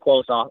so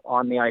close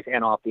on the ice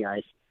and off the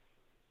ice.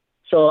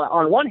 So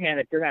on one hand,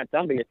 if you're Matt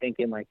Dumba, you're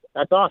thinking,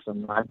 that's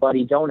awesome. My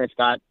buddy Jonas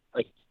got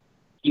a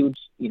huge,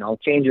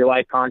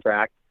 change-your-life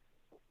contract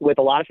with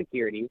a lot of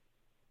security.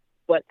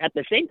 But at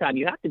the same time,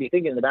 you have to be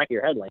thinking in the back of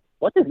your head,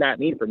 what does that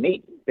mean for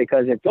me?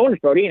 Because if Jonas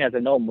Brodin has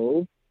a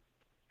no-move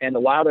and the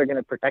Wild are going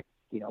to protect,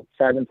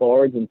 7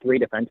 forwards and 3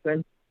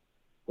 defensemen,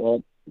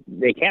 well,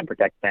 they can't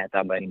protect Matt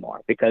Dumba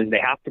anymore because they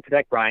have to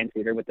protect Brian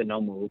Suter with the no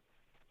move.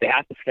 They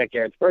have to protect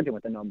Jared Spurgeon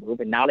with the no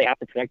move, and now they have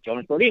to protect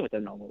Jonas Brodin with the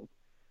no move.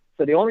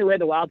 So the only way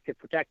the Wild could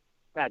protect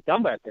Matt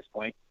Dumba at this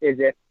point is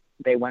if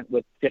they went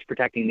with just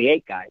protecting the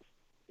 8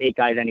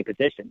 guys any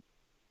position.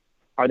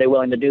 Are they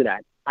willing to do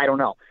that? I don't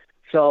know.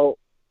 So,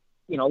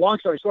 long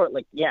story short,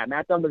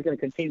 Matt Dumba is going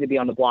to continue to be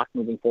on the block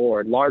moving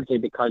forward, largely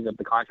because of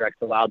the contracts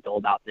the Wild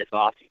doled out this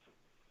offseason.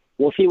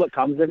 We'll see what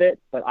comes of it,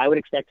 but I would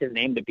expect his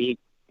name to be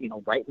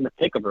right in the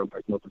thick of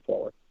rumors moving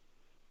forward.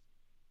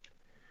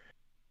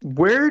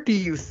 Where do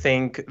you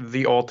think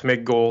the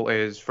ultimate goal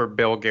is for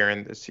Bill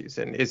Guerin this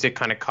season? Is it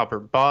kind of cover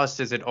bust?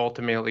 Is it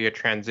ultimately a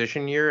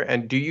transition year?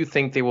 And do you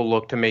think they will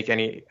look to make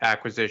any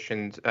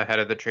acquisitions ahead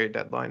of the trade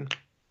deadline?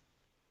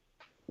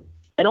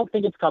 I don't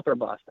think it's cover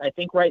bust. I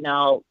think right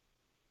now,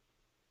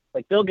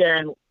 Bill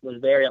Guerin was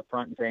very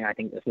upfront in saying, I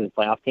think this is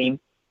a playoff team.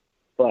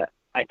 But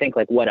I think,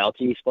 like, what else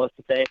are you supposed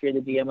to say if you're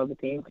the GM of the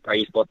team? Like, are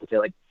you supposed to say,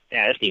 like,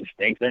 yeah, this team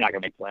stinks, they're not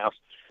going to make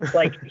playoffs?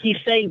 Like, he's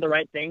saying the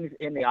right things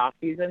in the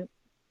offseason.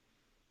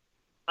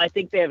 I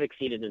think they have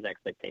exceeded his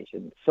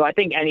expectations. So I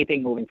think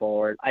anything moving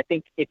forward, I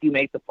think if you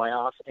make the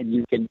playoffs and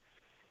you can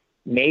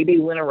maybe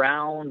win a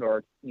round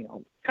or, you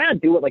know, kind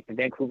of do what like the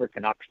Vancouver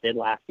Canucks did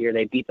last year.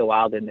 They beat the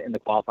Wild in the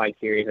qualifying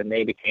series, and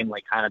they became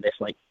like kind of this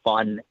like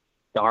fun,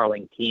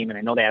 darling team. And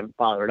I know they haven't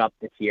followed it up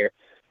this year,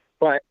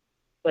 but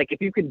like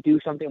if you could do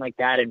something like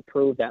that and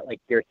prove that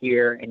like you're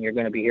here and you're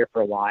going to be here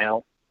for a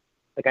while,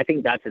 like I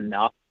think that's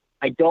enough.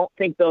 I don't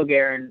think Bill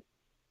Guerin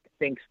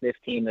thinks this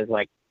team is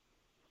like,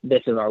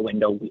 this is our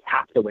window, we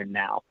have to win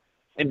now.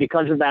 And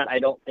because of that, I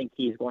don't think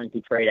he's going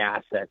to trade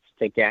assets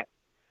to get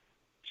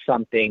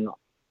something,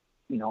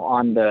 you know,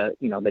 on the,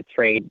 you know, the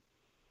trade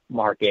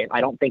market.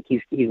 I don't think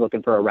he's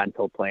looking for a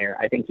rental player.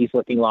 I think he's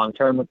looking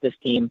long-term with this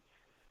team.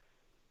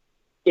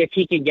 If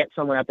he can get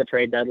someone at the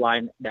trade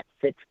deadline that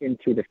fits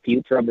into the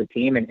future of the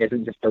team and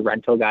isn't just a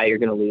rental guy you're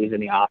going to lose in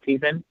the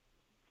offseason,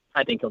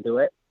 I think he'll do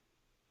it.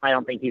 I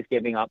don't think he's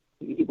giving up.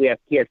 He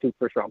has 2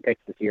 first-round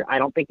picks this year. I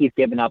don't think he's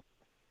giving up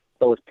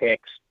those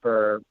picks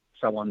for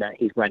someone that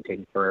he's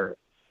renting for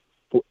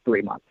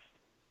 3 months,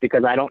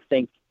 because I don't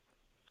think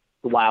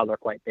the Wild are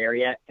quite there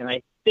yet. And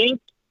I think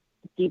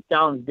deep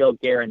down, Bill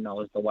Guerin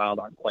knows the Wild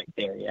aren't quite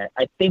there yet.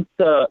 I think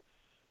the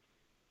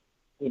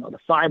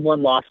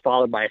 5-1 loss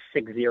followed by a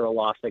 6-0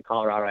 loss to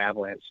Colorado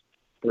Avalanche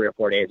 3 or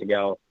 4 days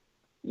ago,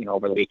 you know,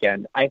 over the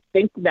weekend, I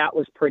think that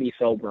was pretty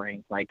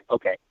sobering. Like,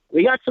 okay,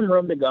 we got some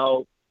room to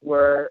go.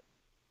 We're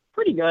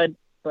pretty good,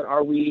 but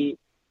are we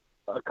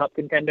a cup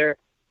contender?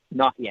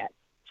 Not yet.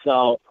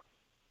 So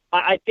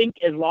I think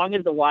as long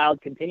as the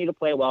Wild continue to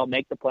play well,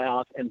 make the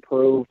playoffs, and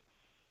prove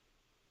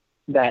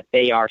that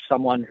they are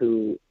someone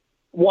who,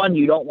 one,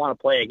 you don't want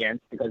to play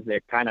against because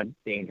they're kind of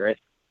dangerous,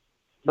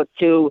 but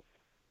 2,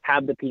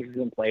 have the pieces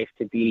in place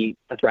to be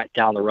a threat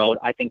down the road,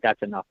 I think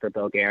that's enough for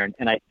Bill Guerin.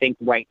 And I think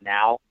right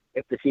now,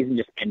 if the season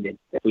just ended,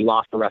 if we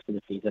lost the rest of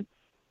the season,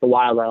 the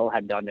Wild will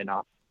have done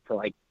enough to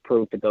like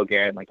prove to Bill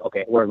Guerin, like,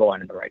 okay, we're going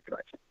in the right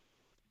direction.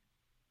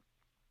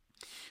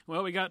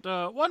 Well, we got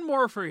one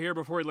more for here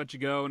before we let you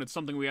go, and it's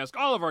something we ask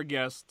all of our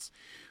guests.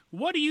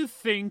 What do you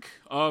think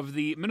of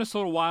the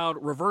Minnesota Wild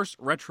reverse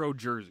retro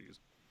jerseys?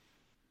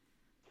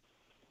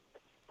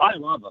 I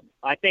love them.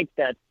 I think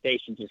that they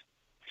should just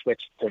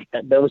switch to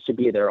that. Those should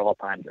be their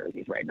all-time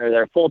jerseys, right? Or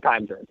their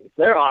full-time jerseys.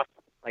 They're awesome.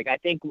 Like, I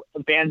think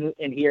fans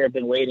in here have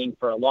been waiting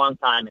for a long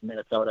time in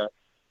Minnesota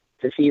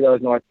to see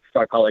those North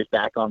Star colors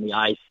back on the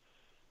ice.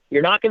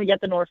 You're not going to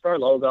get the North Star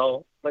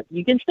logo, but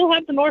you can still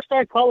have the North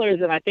Star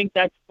colors, and I think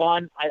that's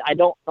fun. I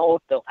don't know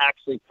if they'll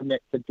actually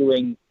commit to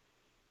doing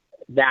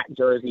that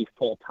jersey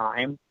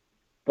full-time,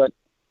 but,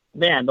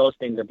 man, those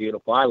things are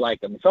beautiful. I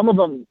like them. Some of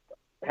them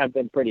have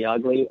been pretty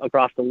ugly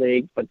across the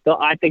league, but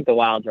I think the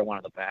Wilds are one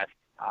of the best.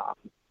 I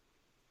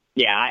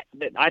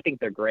think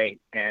they're great,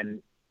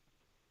 and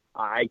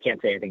I can't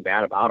say anything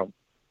bad about them.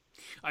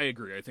 I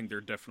agree. I think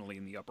they're definitely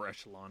in the upper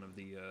echelon of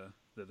the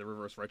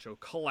reverse retro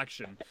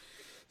collection.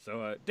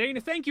 So,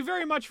 Dane, thank you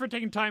very much for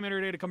taking time in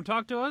your day to come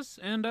talk to us,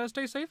 and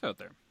stay safe out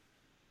there.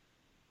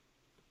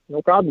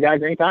 No problem,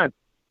 guys. Anytime.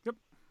 Yep.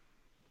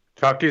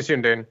 Talk to you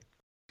soon, Dane.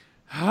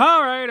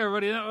 All right,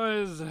 everybody. That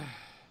was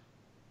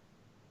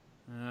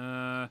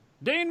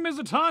Dane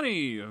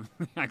Mizutani.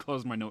 I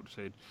closed my note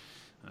page.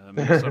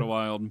 Minnesota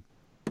Wild.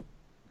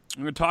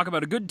 We're going to talk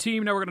about a good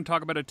team. Now we're going to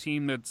talk about a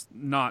team that's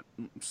not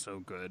so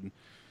good.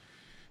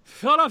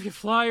 Philadelphia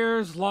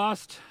Flyers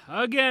lost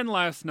again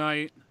last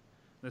night,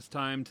 this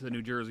time to the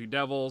New Jersey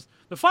Devils.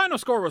 The final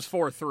score was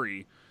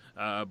 4-3,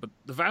 but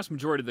the vast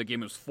majority of the game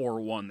was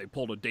 4-1. They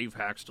pulled a Dave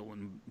Haxtell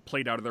and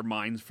played out of their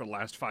minds for the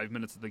last 5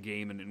 minutes of the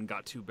game and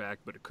got 2 back,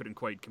 but it couldn't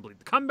quite complete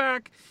the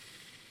comeback.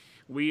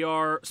 We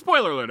are,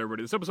 spoiler alert,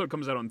 everybody, this episode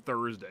comes out on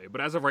Thursday, but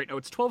as of right now,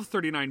 it's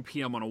 12:39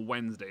 p.m. on a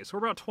Wednesday, so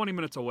we're about 20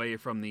 minutes away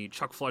from the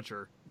Chuck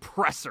Fletcher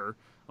presser,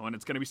 and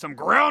it's going to be some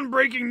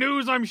groundbreaking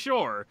news, I'm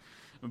sure.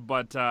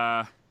 But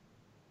I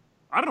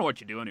don't know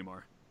what you do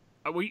anymore.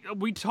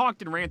 We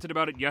talked and ranted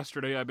about it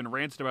yesterday. I've been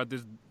ranting about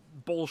this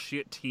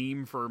bullshit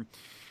team for,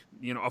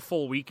 a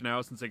full week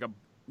now since they got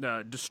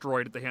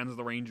destroyed at the hands of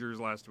the Rangers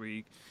last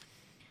week.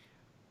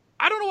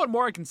 I don't know what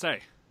more I can say.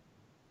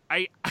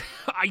 I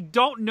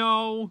don't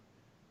know.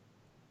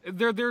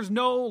 There's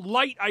no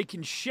light I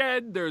can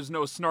shed. There's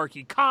no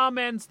snarky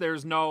comments.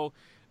 There's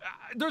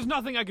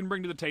nothing I can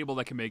bring to the table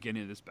that can make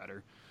any of this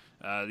better.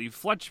 The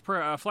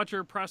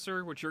Fletcher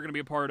presser, which you're going to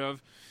be a part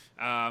of,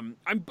 we don't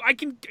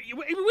even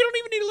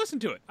need to listen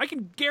to it. I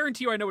can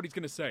guarantee you I know what he's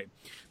going to say.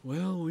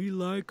 Well, we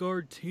like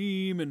our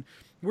team, and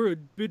we're a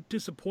bit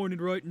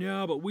disappointed right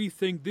now, but we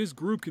think this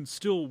group can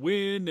still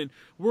win, and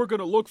we're going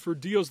to look for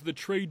deals at the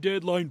trade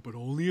deadline, but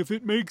only if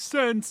it makes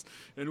sense,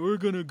 and we're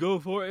going to go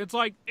for it. It's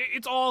like,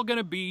 it's all going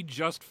to be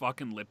just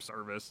fucking lip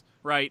service,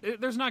 right?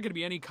 There's not going to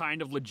be any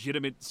kind of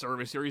legitimate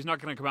service here. He's not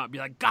going to come out and be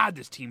like, God,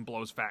 this team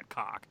blows fat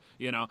cock.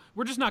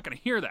 We're just not going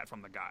to hear that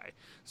from the guy.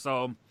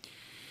 So,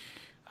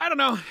 I don't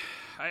know.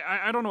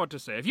 I don't know what to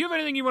say. If you have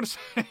anything you want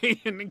to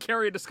say and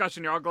carry a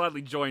discussion here, I'll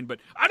gladly join, but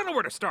I don't know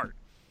where to start.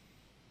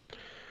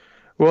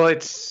 Well,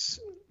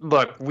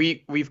 look,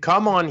 we've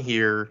come on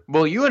here.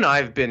 Well, you and I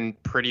have been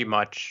pretty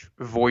much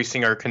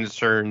voicing our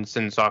concerns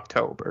since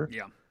October.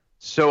 Yeah.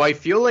 So I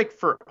feel like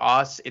for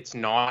us, it's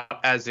not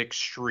as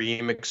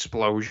extreme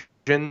explosions.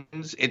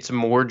 It's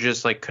more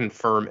just like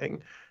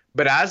confirming.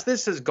 But as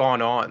this has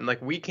gone on,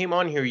 like we came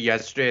on here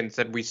yesterday and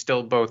said we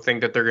still both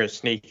think that they're going to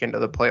sneak into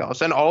the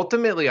playoffs. And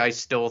ultimately, I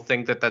still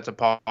think that that's a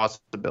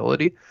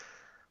possibility.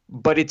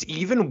 But it's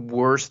even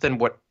worse than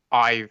what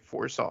I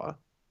foresaw.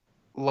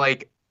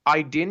 Like,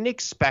 I didn't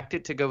expect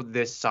it to go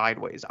this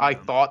sideways. I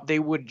thought they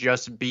would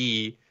just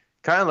be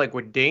kind of like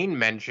what Dane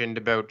mentioned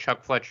about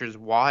Chuck Fletcher's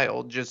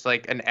Wild, just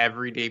like an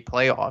everyday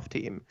playoff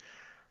team.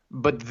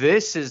 But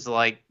this is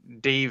like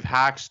Dave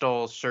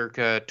Haxtell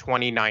circa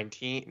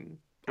 2019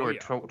 or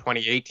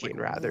 2018,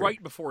 like, rather.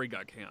 Right before he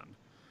got canned.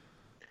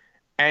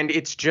 And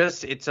it's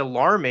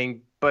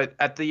alarming. But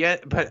at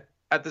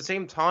the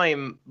same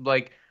time,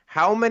 like,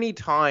 how many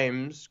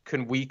times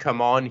can we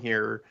come on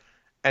here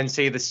and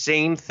say the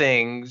same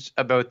things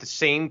about the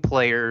same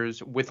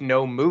players with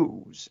no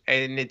moves?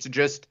 And it's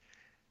just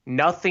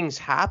nothing's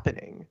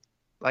happening.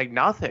 Like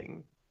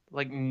nothing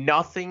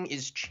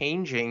is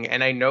changing.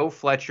 And I know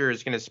Fletcher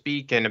is going to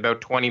speak in about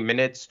 20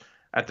 minutes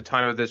at the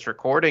time of this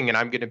recording, and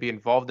I'm going to be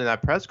involved in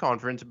that press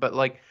conference. But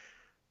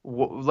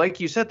like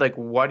you said, like,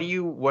 what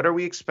are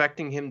we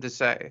expecting him to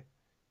say?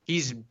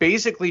 He's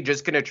basically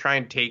just going to try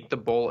and take the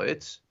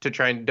bullets to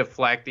try and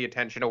deflect the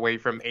attention away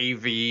from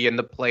AV and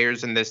the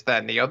players and this, that,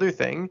 and the other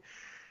thing.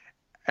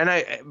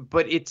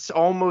 But it's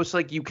almost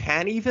like you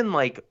can't even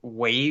like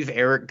waive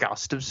Eric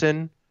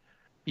Gustafson.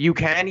 You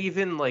can't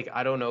even like,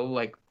 I don't know,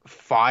 like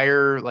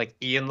fire like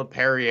Ian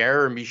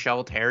LaPerriere or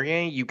Michel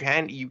Therrien. You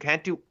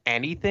can't do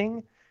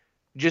anything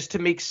just to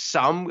make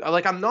some,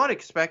 like, I'm not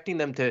expecting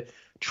them to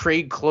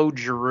trade Claude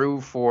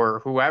Giroux for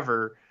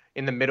whoever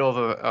in the middle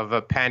of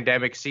a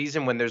pandemic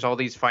season when there's all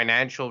these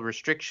financial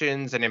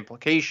restrictions and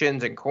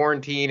implications and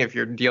quarantine if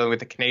you're dealing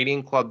with a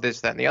Canadian club,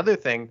 this, that, and the other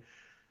thing.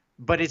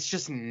 But it's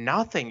just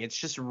nothing. It's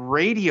just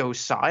radio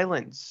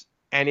silence.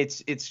 And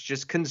it's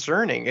just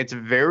concerning. It's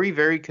very,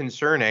 very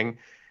concerning.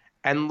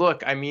 And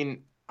look, I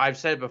mean, I've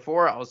said it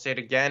before, I'll say it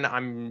again.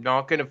 I'm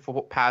not going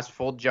to pass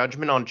full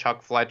judgment on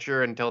Chuck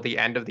Fletcher until the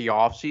end of the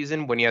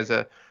offseason when he has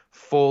a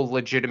full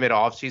legitimate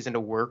offseason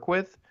to work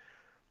with.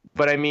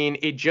 But I mean,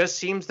 it just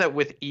seems that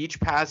with each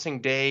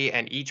passing day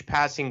and each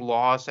passing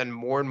loss and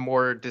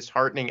more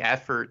disheartening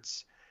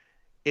efforts,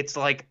 it's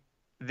like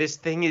this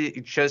thing,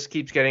 it just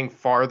keeps getting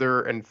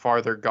farther and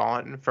farther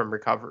gone from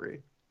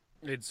recovery.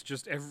 It's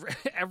just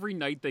every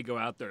night they go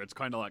out there, it's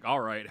kind of like, all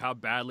right, how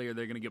badly are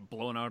they going to get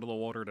blown out of the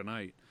water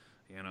tonight?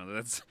 You know,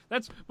 that's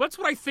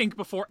what I think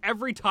before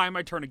every time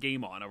I turn a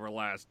game on over the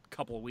last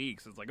couple of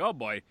weeks. It's like, oh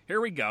boy,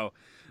 here we go.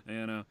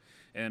 You know,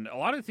 and a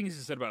lot of the things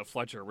he said about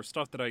Fletcher were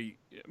stuff that I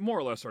more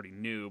or less already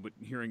knew, but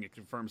hearing it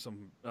confirmed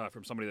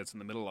from somebody that's in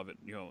the middle of it.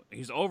 You know,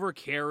 he's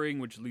over-caring,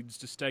 which leads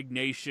to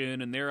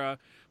stagnation, and they're a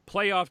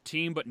playoff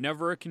team, but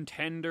never a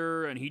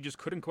contender, and he just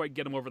couldn't quite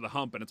get him over the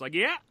hump. And it's like,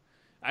 yeah,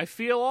 I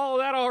feel all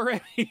of that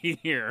already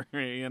here,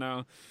 you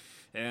know,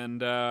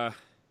 and I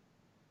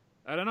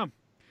don't know.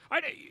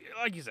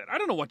 Like you said, I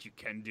don't know what you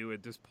can do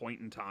at this point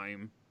in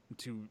time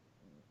to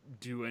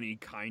do any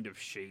kind of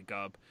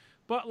shake-up.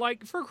 But,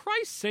 like, for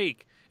Christ's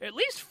sake, at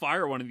least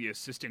fire one of the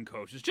assistant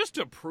coaches just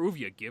to prove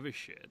you give a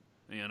shit,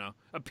 you know?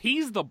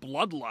 Appease the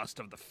bloodlust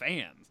of the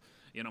fans.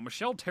 You know,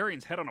 Michel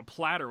Therrien's head on a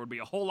platter would be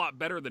a whole lot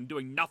better than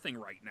doing nothing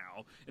right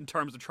now in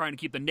terms of trying to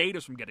keep the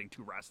natives from getting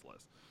too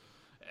restless.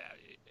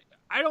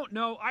 I don't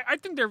know. I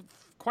think they're,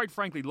 quite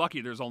frankly,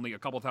 lucky there's only a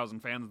couple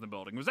thousand fans in the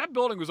building. Because that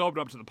building was opened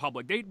up to the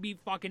public, they'd be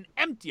fucking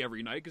empty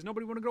every night because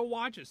nobody would go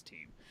watch his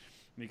team.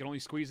 You can only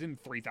squeeze in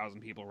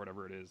 3,000 people or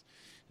whatever it is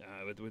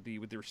with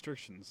the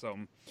restrictions. So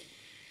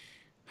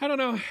I don't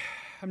know.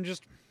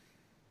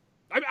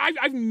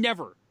 I've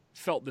never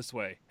felt this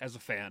way as a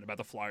fan about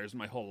the Flyers in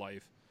my whole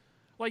life.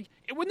 Like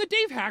when the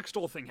Dave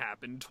Haxtell thing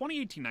happened,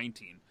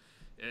 2018-19,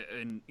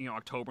 in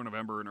October,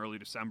 November, and early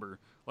December,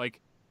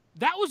 like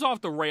that was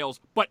off the rails.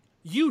 But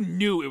you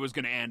knew it was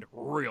going to end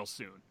real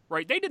soon,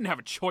 right? They didn't have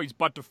a choice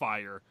but to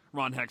fire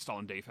Ron Hextall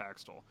and Dave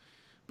Haxtell.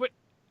 But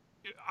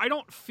I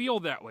don't feel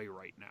that way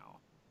right now.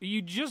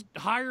 You just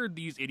hired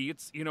these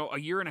idiots, a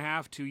year and a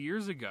half, 2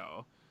 years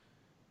ago.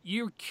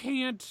 You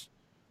can't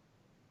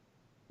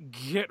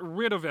get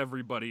rid of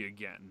everybody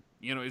again.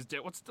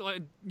 What's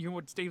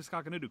Dave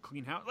Scott going to do?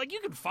 Clean house? Like, you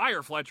can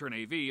fire Fletcher and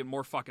AV, and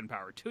more fucking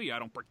power to you. I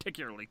don't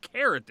particularly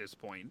care at this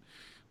point.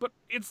 But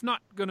it's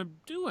not going to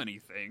do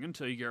anything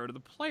until you get rid of the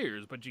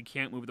players. But you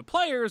can't move the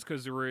players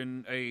because we're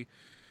in a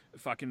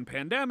fucking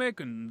pandemic,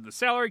 and the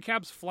salary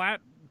cap's flat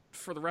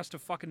for the rest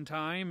of fucking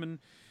time, and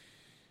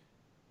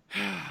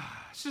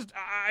it's just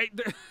I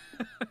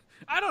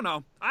don't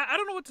know. I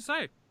don't know what to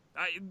say.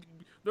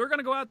 They're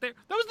gonna go out there.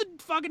 That was the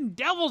fucking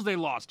Devils they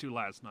lost to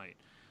last night.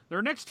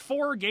 Their next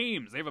 4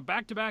 games, they have a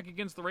back-to-back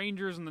against the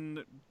Rangers and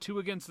then 2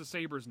 against the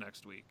Sabres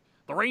next week.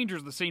 The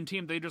Rangers, the same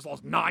team they just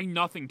lost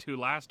 9-0 to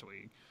last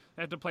week.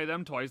 They had to play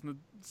them twice, and the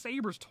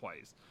Sabres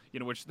twice.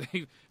 Which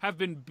they have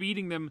been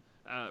beating them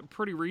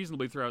pretty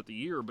reasonably throughout the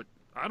year. But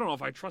I don't know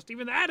if I trust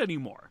even that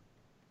anymore.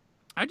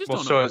 I just don't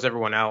know. So has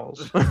everyone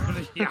else.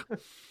 Yeah.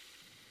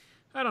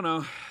 I don't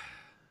know.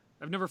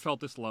 I've never felt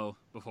this low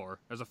before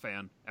as a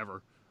fan,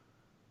 ever.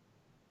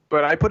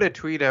 But I put a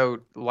tweet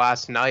out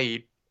last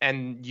night,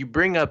 and you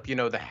bring up, the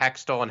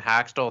Hextall and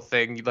Hackstall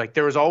thing. Like,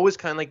 there was always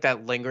kind of like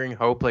that lingering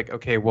hope, like,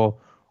 okay, well,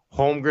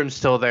 Holmgren's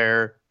still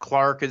there,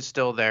 Clark is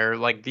still there.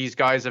 Like, these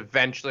guys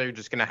eventually are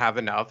just going to have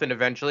enough, and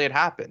eventually it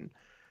happened.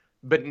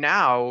 But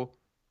now,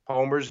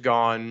 Homer's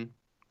gone,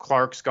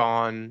 Clark's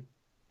gone,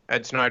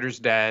 Ed Snyder's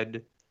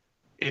dead.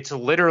 It's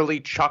literally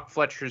Chuck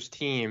Fletcher's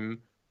team,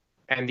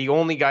 and the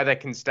only guy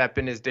that can step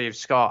in is Dave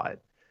Scott.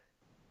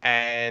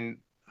 And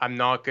I'm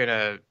not going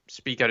to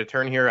speak out of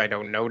turn here. I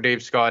don't know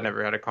Dave Scott,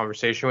 never had a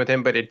conversation with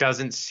him, but it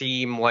doesn't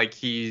seem like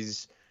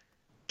he's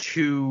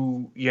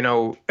too,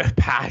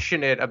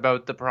 passionate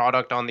about the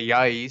product on the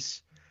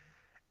ice.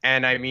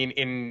 And I mean,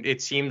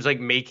 it seems like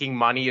making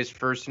money is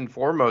first and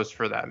foremost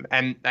for them.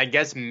 And I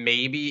guess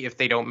maybe if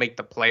they don't make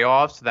the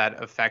playoffs,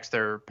 that affects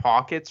their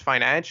pockets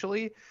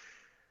financially.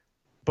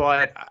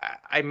 But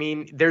I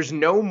mean, there's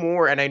no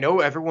more, and I know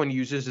everyone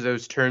uses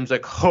those terms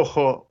like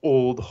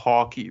old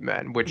hockey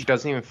men, which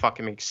doesn't even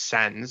fucking make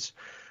sense.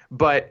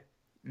 But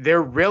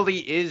there really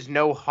is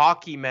no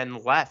hockey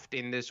men left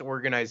in this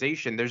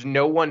organization. There's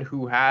no one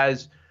who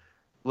has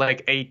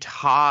like a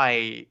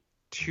tie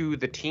to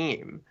the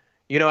team.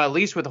 At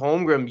least with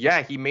Holmgren,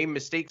 yeah, he made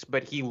mistakes,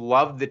 but he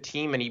loved the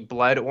team and he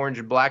bled orange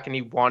and black and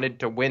he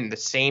wanted to win. The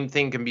same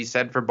thing can be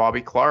said for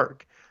Bobby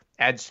Clark.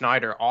 Ed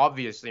Snyder,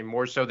 obviously,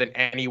 more so than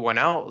anyone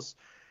else.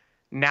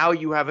 Now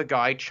you have a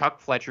guy, Chuck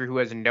Fletcher, who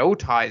has no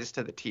ties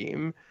to the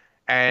team,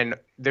 and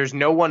there's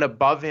no one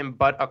above him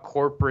but a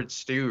corporate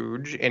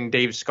stooge in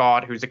Dave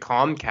Scott, who's a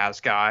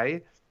Comcast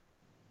guy.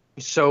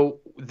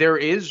 So there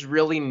is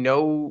really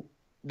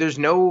there's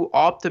no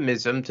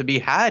optimism to be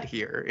had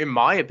here, in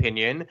my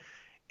opinion,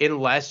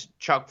 unless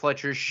Chuck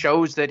Fletcher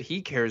shows that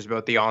he cares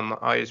about the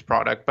on-ice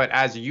product. But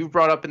as you've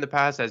brought up in the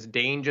past, as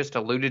Dane just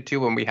alluded to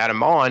when we had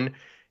him on,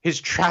 his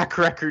track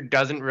record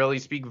doesn't really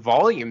speak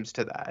volumes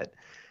to that.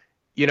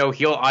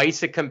 He'll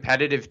ice a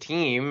competitive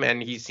team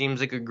and he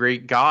seems like a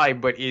great guy,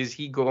 but is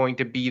he going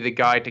to be the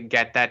guy to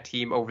get that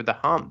team over the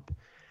hump?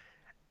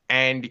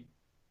 And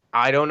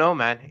I don't know,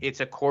 man.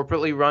 It's a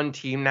corporately run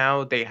team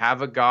now. They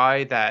have a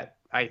guy that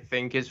I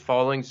think is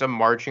following some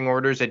marching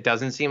orders. It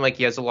doesn't seem like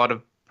he has a lot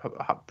of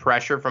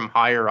pressure from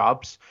higher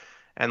ups.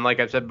 And like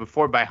I've said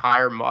before, by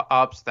higher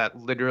ups, that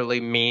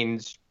literally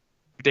means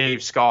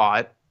Dave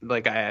Scott.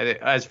 Like,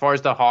 as far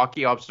as the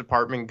hockey ops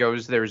department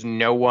goes, there's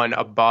no one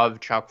above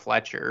Chuck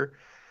Fletcher.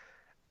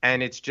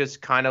 And it's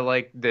just kind of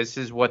like, this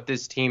is what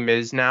this team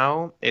is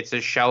now. It's a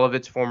shell of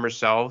its former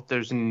self.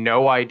 There's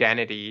no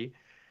identity.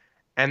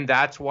 And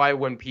that's why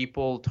when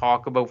people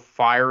talk about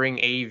firing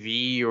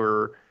AV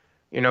or,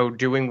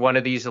 doing one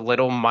of these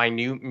little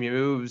minute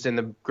moves in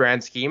the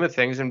grand scheme of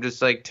things, I'm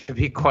just like, to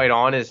be quite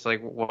honest, like,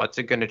 what's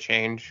it going to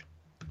change?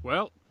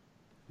 Well,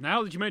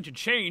 now that you mentioned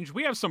change,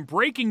 we have some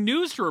breaking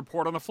news to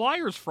report on the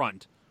Flyers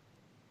front.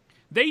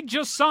 They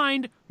just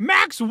signed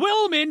Max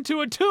Willman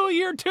to a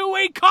 2-year,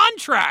 2-way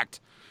contract.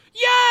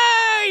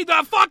 Yay!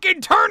 The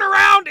fucking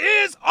turnaround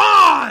is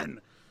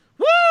on!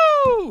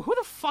 Woo! Who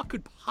the fuck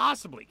could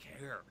possibly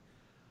care?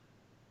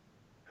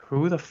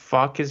 Who the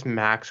fuck is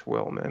Max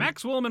Willman?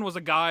 Max Willman was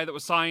a guy that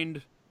was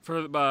signed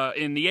for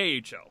in the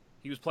AHL.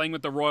 He was playing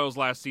with the Royals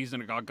last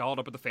season and got called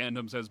up at the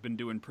Phantoms, has been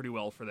doing pretty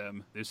well for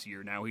them this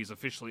year. Now he's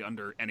officially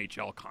under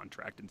NHL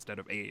contract instead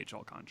of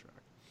AHL contract.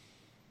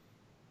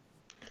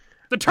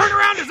 The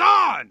turnaround is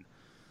on!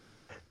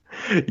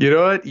 You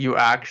know what? You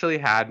actually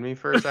had me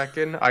for a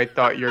second. I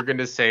thought you were going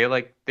to say,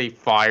 like, they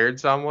fired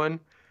someone,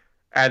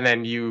 and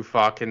then you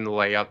fucking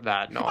lay up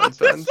that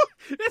nonsense.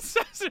 It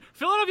says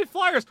Philadelphia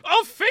Flyers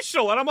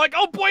official, and I'm like,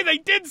 oh boy, they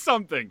did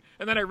something.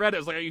 And then I read it, I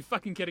was like, are you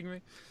fucking kidding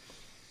me?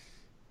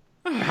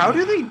 How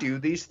do they do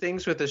these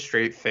things with a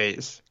straight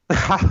face?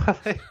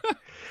 The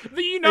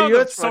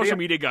social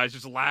media guy's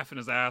just laughing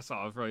his ass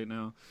off right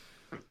now.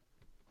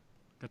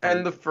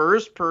 And the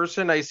first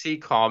person I see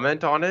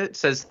comment on it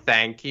says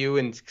thank you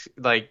in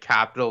like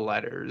capital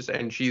letters,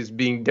 and she's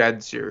being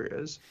dead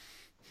serious.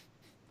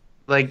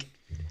 Like,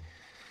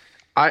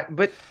 I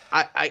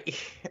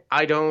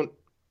don't.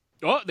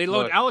 Oh, they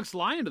load Alex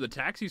Lyon to the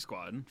taxi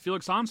squad.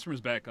 Felix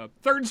Sandstrom's back up.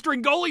 Third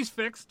string goalie's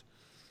fixed.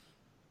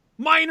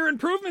 Minor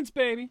improvements,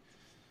 baby.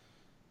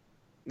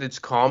 It's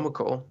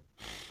comical.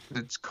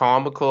 It's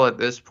comical at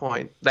this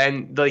point.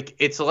 Then, like,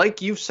 it's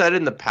like you've said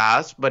in the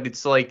past, but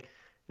it's like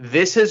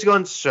this has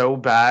gone so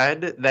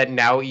bad that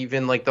now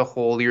even like the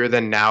holier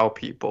than now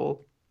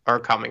people are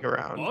coming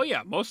around. Oh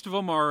yeah, most of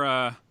them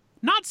are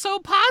not so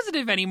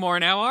positive anymore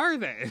now, are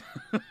they?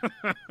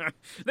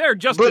 They're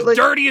just as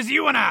dirty as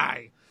you and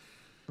I.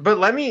 But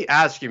let me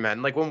ask you,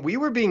 man, like when we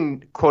were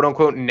being quote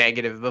unquote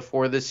negative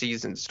before the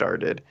season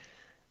started,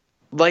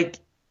 like,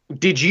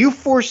 did you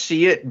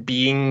foresee it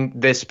being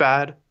this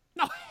bad?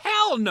 No,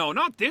 hell no,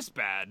 not this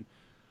bad.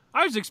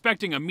 I was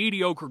expecting a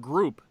mediocre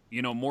group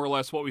You know, more or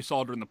less what we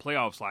saw during the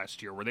playoffs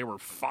last year, where they were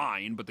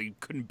fine, but they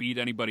couldn't beat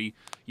anybody,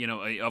 you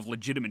know, of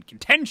legitimate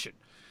contention.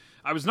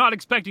 I was not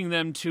expecting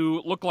them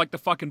to look like the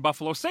fucking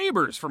Buffalo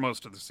Sabres for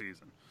most of the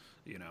season,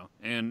 you know.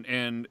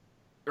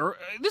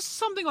 This is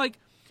something like,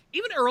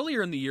 even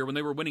earlier in the year when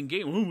they were winning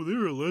games, oh, they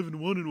were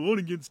 11-1-1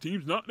 against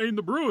teams not named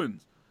the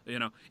Bruins. You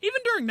know,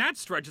 even during that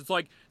stretch, it's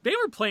like they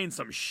were playing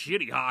some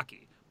shitty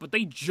hockey, but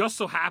they just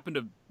so happened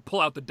to pull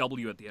out the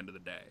W at the end of the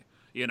day,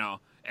 you know.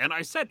 And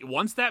I said,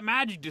 once that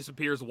magic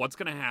disappears, what's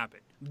going to happen?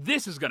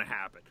 This is going to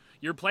happen.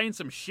 You're playing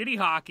some shitty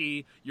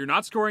hockey, you're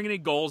not scoring any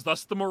goals,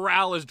 thus the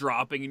morale is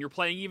dropping, and you're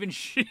playing even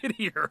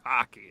shittier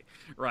hockey,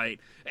 right?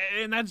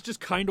 And that's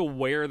just kind of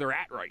where they're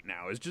at right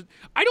now. It's just,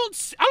 I don't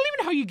even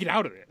know how you get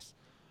out of this.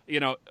 You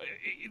know,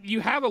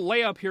 you have a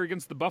layup here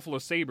against the Buffalo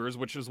Sabres,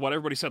 which is what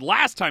everybody said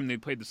last time they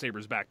played the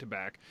Sabres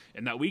back-to-back,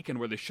 and that weekend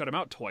where they shut them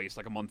out twice,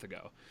 like a month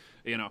ago.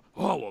 You know,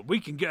 oh, well, we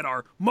can get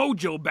our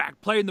mojo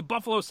back playing the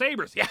Buffalo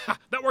Sabres. Yeah,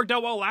 that worked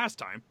out well last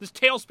time. This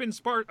tailspin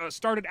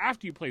started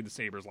after you played the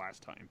Sabres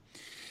last time.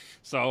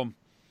 So,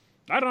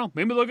 I don't know,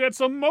 maybe they'll get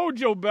some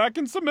mojo back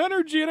and some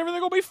energy and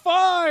everything will be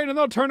fine, and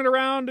they'll turn it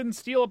around and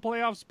steal a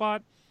playoff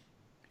spot.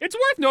 It's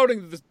worth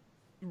noting that the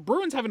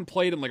Bruins haven't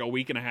played in like a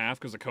week and a half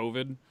because of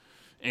COVID.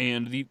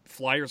 And the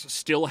Flyers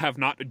still have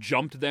not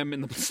jumped them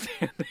in the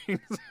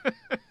standings.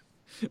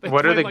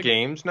 What are the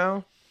games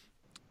now?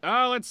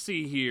 Let's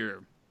see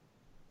here.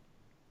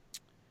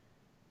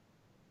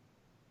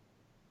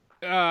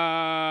 Where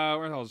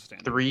the hell is the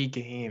standing? 3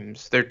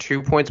 games. They're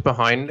 2 points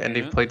behind, and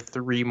they've played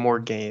 3 more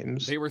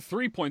games. They were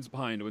 3 points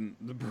behind when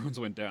the Bruins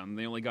went down.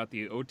 They only got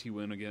the OT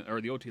win again, or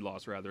the OT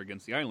loss rather,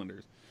 against the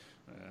Islanders.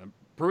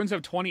 Bruins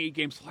have 28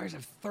 games. Flyers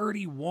have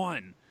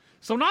 31.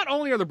 So not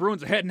only are the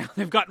Bruins ahead, now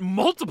they've got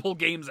multiple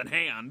games in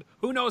hand.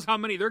 Who knows how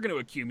many they're going to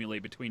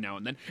accumulate between now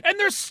and then. And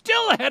they're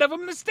still ahead of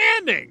them in the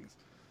standings.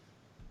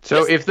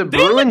 So if the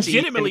Bruins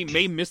legitimately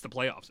may miss the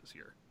playoffs this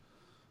year.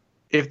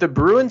 If the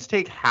Bruins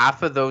take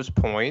half of those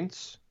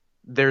points,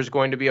 there's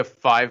going to be a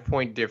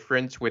 5-point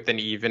difference with an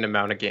even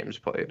amount of games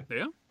played.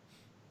 Yeah.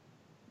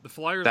 The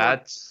Flyers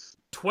That's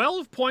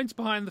 12 points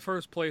behind the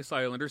first place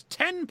Islanders,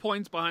 10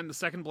 points behind the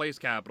second place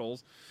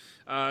Capitals,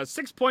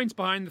 6 points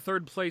behind the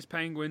third place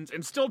Penguins,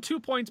 and still 2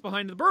 points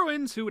behind the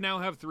Bruins, who now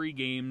have 3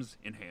 games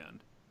in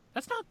hand.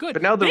 That's not good.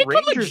 But now the they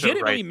Rangers could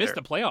legitimately are right miss there.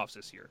 the playoffs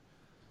this year.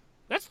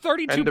 That's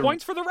 32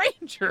 points for the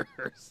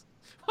Rangers.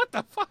 What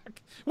the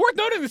fuck? Worth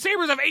noting the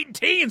Sabres have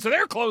 18, so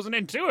they're closing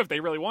in too if they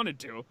really wanted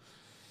to.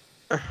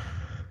 The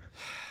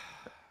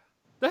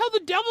hell,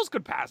 the Devils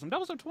could pass them.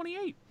 Devils have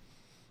 28.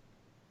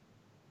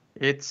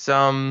 It's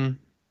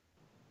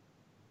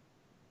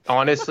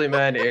honestly,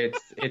 man,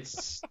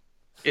 it's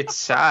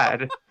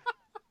sad.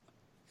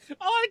 Oh,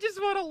 I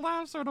just want to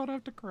laugh so I don't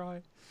have to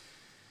cry.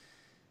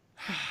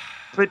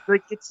 But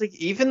like, it's like,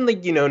 even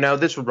like, you know, now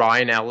this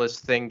Ryan Ellis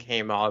thing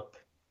came up,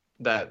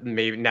 that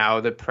maybe now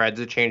the Preds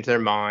have changed their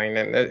mind,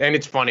 and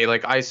it's funny.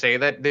 Like, I say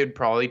that they'd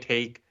probably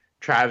take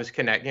Travis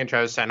Konecny and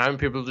Travis Sanheim, and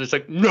people are just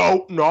like,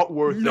 no, not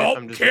worth it. Nope,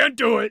 I'm just can't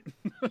do it.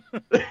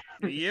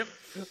 Yep.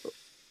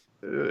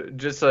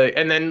 Just like,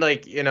 and then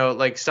like, you know,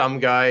 like some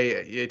guy,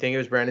 I think it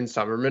was Brandon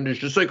Summerman, is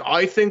just like,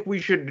 I think we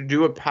should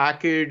do a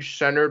package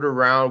centered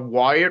around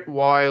Wyatt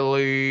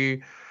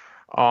Wiley,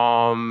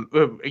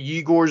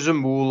 Igor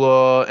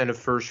Zamula, and a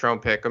first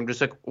round pick. I'm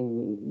just like,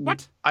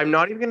 what? I'm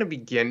not even gonna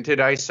begin to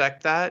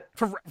dissect that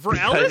for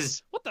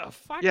Ellis. What the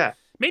fuck? Yeah,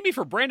 maybe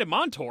for Brandon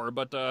Montour,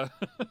 but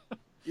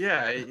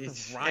yeah.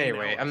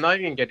 Anyway, Ellis. I'm not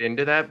even gonna get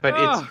into that,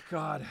 but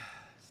God.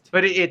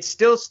 But it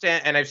still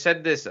stands, and I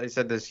said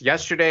this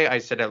yesterday, I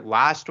said it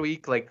last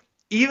week, like,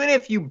 even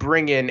if you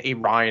bring in a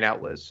Ryan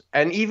Ellis,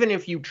 and even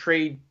if you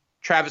trade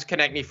Travis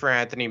Konecny for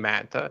Anthony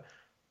Mantha,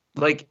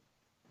 like,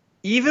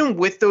 even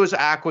with those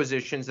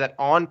acquisitions that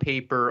on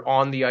paper,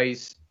 on the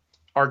ice,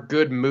 are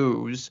good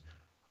moves,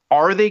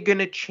 are they going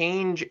to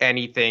change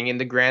anything in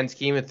the grand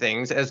scheme of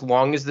things as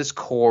long as this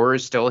core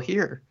is still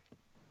here?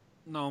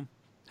 No.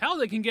 How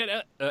they can get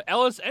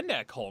Ellis and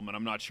Ekholm, and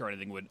I'm not sure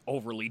anything would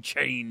overly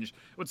change.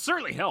 It would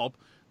certainly help.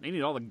 They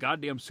need all the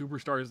goddamn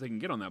superstars they can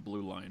get on that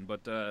blue line,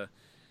 but I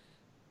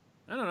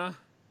don't know.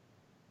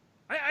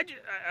 I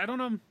don't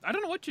know. I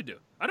don't know what you do.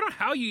 I don't know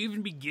how you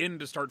even begin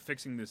to start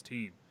fixing this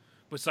team,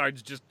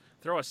 besides just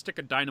throw a stick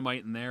of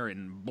dynamite in there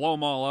and blow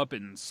them all up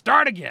and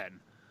start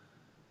again.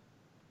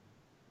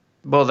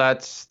 Well,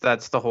 that's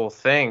the whole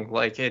thing.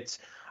 Like,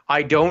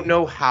 I don't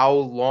know how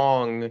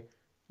long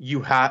you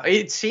have.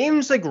 It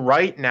seems like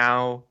right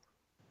now,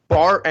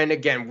 and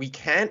again, we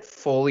can't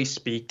fully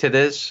speak to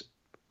this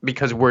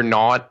because we're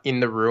not in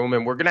the room,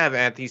 and we're going to have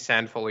Anthony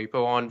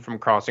Sanfilippo on from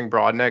Crossing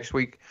Broad next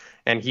week,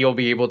 and he'll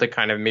be able to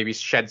kind of maybe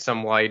shed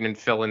some light and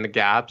fill in the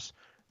gaps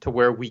to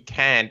where we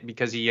can't,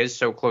 because he is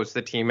so close to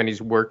the team and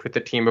he's worked with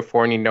the team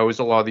before and he knows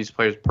a lot of these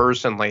players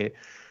personally.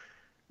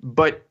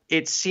 But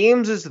it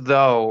seems as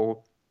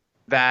though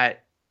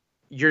that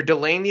you're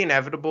delaying the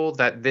inevitable,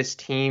 that this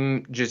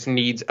team just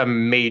needs a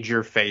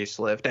major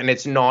facelift, and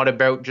it's not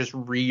about just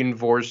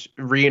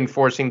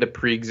reinforcing the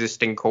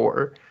pre-existing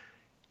core.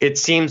 It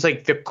seems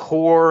like the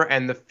core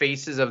and the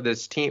faces of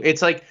this team,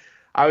 it's like,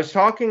 I was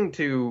talking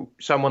to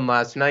someone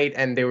last night,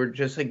 and they were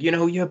just like,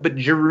 yeah, but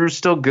Giroux's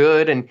still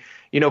good, and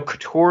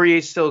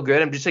Couturier's still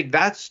good. I'm just like,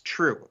 that's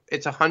true.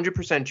 It's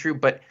 100% true,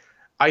 but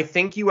I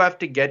think you have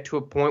to get to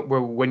a point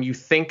where when you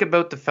think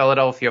about the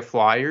Philadelphia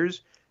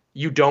Flyers,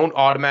 you don't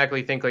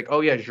automatically think like,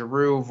 oh yeah,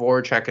 Giroux,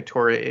 Voracek,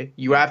 Couturier.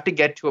 You have to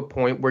get to a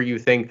point where you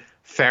think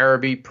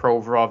Farabee,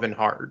 Provorov, and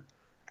Hart.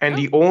 And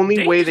the only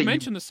Dane way just that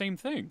mentioned the same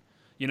thing.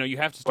 You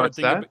have to start What's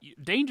thinking.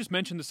 that? Dane just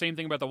mentioned the same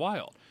thing about the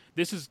Wild.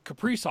 This is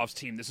Kaprizov's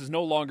team. This is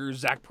no longer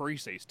Zach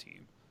Parise's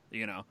team.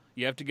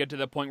 You have to get to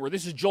that point where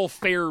this is Joel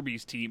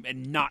Farabee's team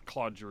and not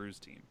Claude Giroux's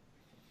team.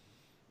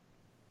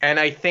 And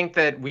I think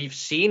that we've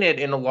seen it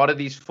in a lot of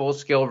these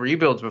full-scale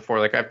rebuilds before.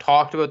 Like I've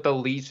talked about the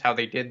Leafs, how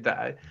they did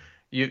that.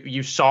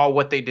 You saw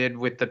what they did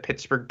with the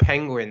Pittsburgh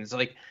Penguins.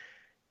 Like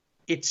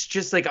it's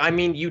just like, I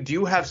mean, you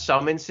do have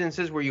some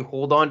instances where you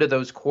hold on to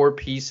those core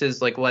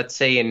pieces, like let's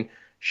say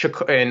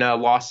in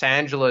Los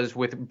Angeles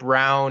with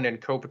Brown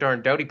and Kopitar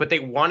and Doughty, but they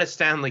won a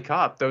Stanley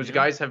Cup. Those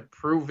guys have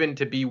proven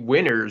to be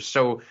winners,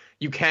 so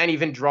you can't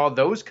even draw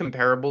those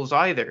comparables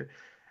either.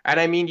 And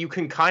I mean, you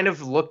can kind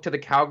of look to the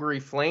Calgary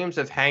Flames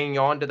of hanging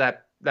on to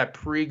that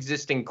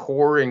pre-existing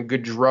core in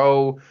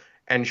Gaudreau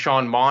and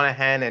Sean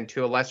Monahan, and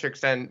to a lesser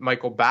extent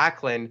Michael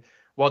Backlund,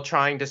 while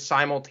trying to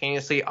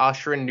simultaneously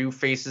usher in new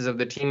faces of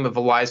the team of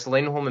Elias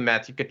Lindholm and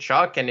Matthew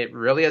Tkachuk, and it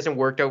really hasn't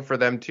worked out for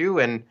them too.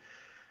 And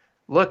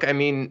look, I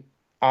mean,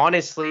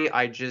 honestly,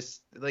 I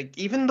just like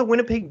even the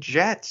Winnipeg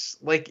Jets,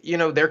 like,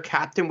 their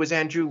captain was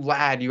Andrew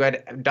Ladd. You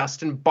had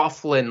Dustin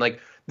Byfuglien,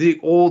 like the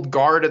old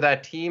guard of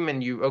that team,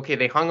 and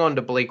they hung on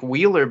to Blake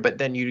Wheeler, but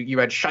then you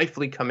had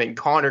Scheifele come in,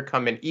 Connor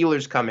come in,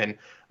 Ehlers come in,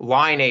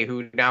 Laine,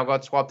 who now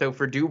got swapped out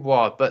for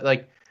Dubois. But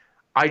like,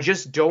 I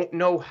just don't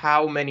know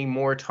how many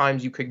more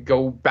times you could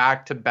go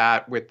back to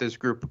bat with this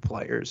group of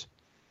players.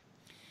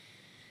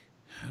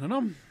 I don't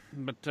know,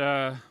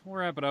 but we'll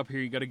wrap it up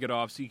here. You got to get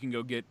off so you can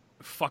go get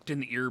fucked in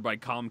the ear by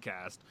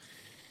Comcast.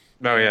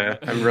 Oh yeah,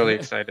 I'm really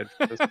excited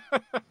for this.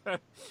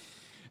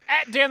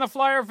 At Dan the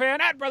Flyer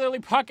Fan, at Brotherly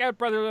Puck, at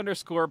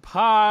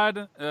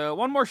Brotherly_pod.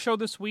 One more show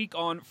this week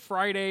on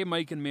Friday.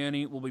 Mike and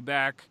Manny will be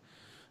back.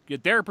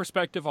 Get their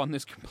perspective on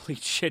this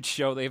complete shit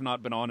show. They've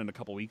not been on in a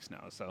couple weeks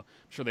now, so I'm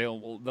sure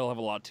they'll have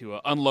a lot to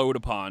unload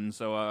upon.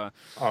 So,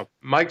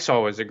 Mike's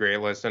always a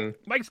great listen.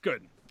 Mike's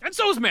good, and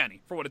so is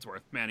Manny, for what it's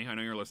worth. Manny, I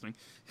know you're listening.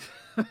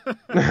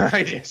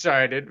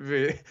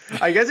 Sorry,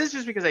 I guess it's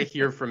just because I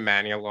hear from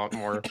Manny a lot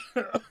more.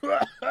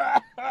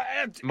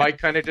 Mike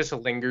kind of just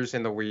lingers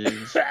in the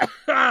weeds.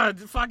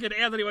 Fucking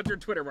Anthony, what's your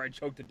Twitter where I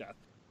choked to death?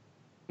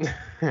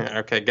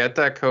 Okay, get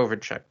that COVID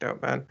checked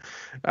out, man.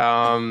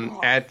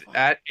 At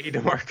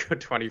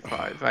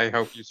ADeMarco25. I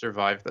hope you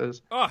survive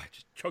this. Oh, I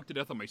just choked to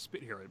death on my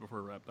spit here right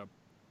before we wrapped up.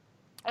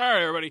 All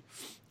right, everybody.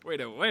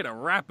 Way to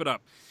wrap it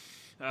up.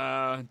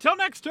 Until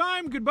next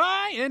time,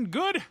 goodbye and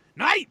good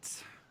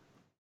night.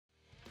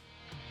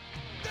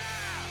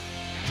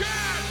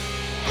 Yeah!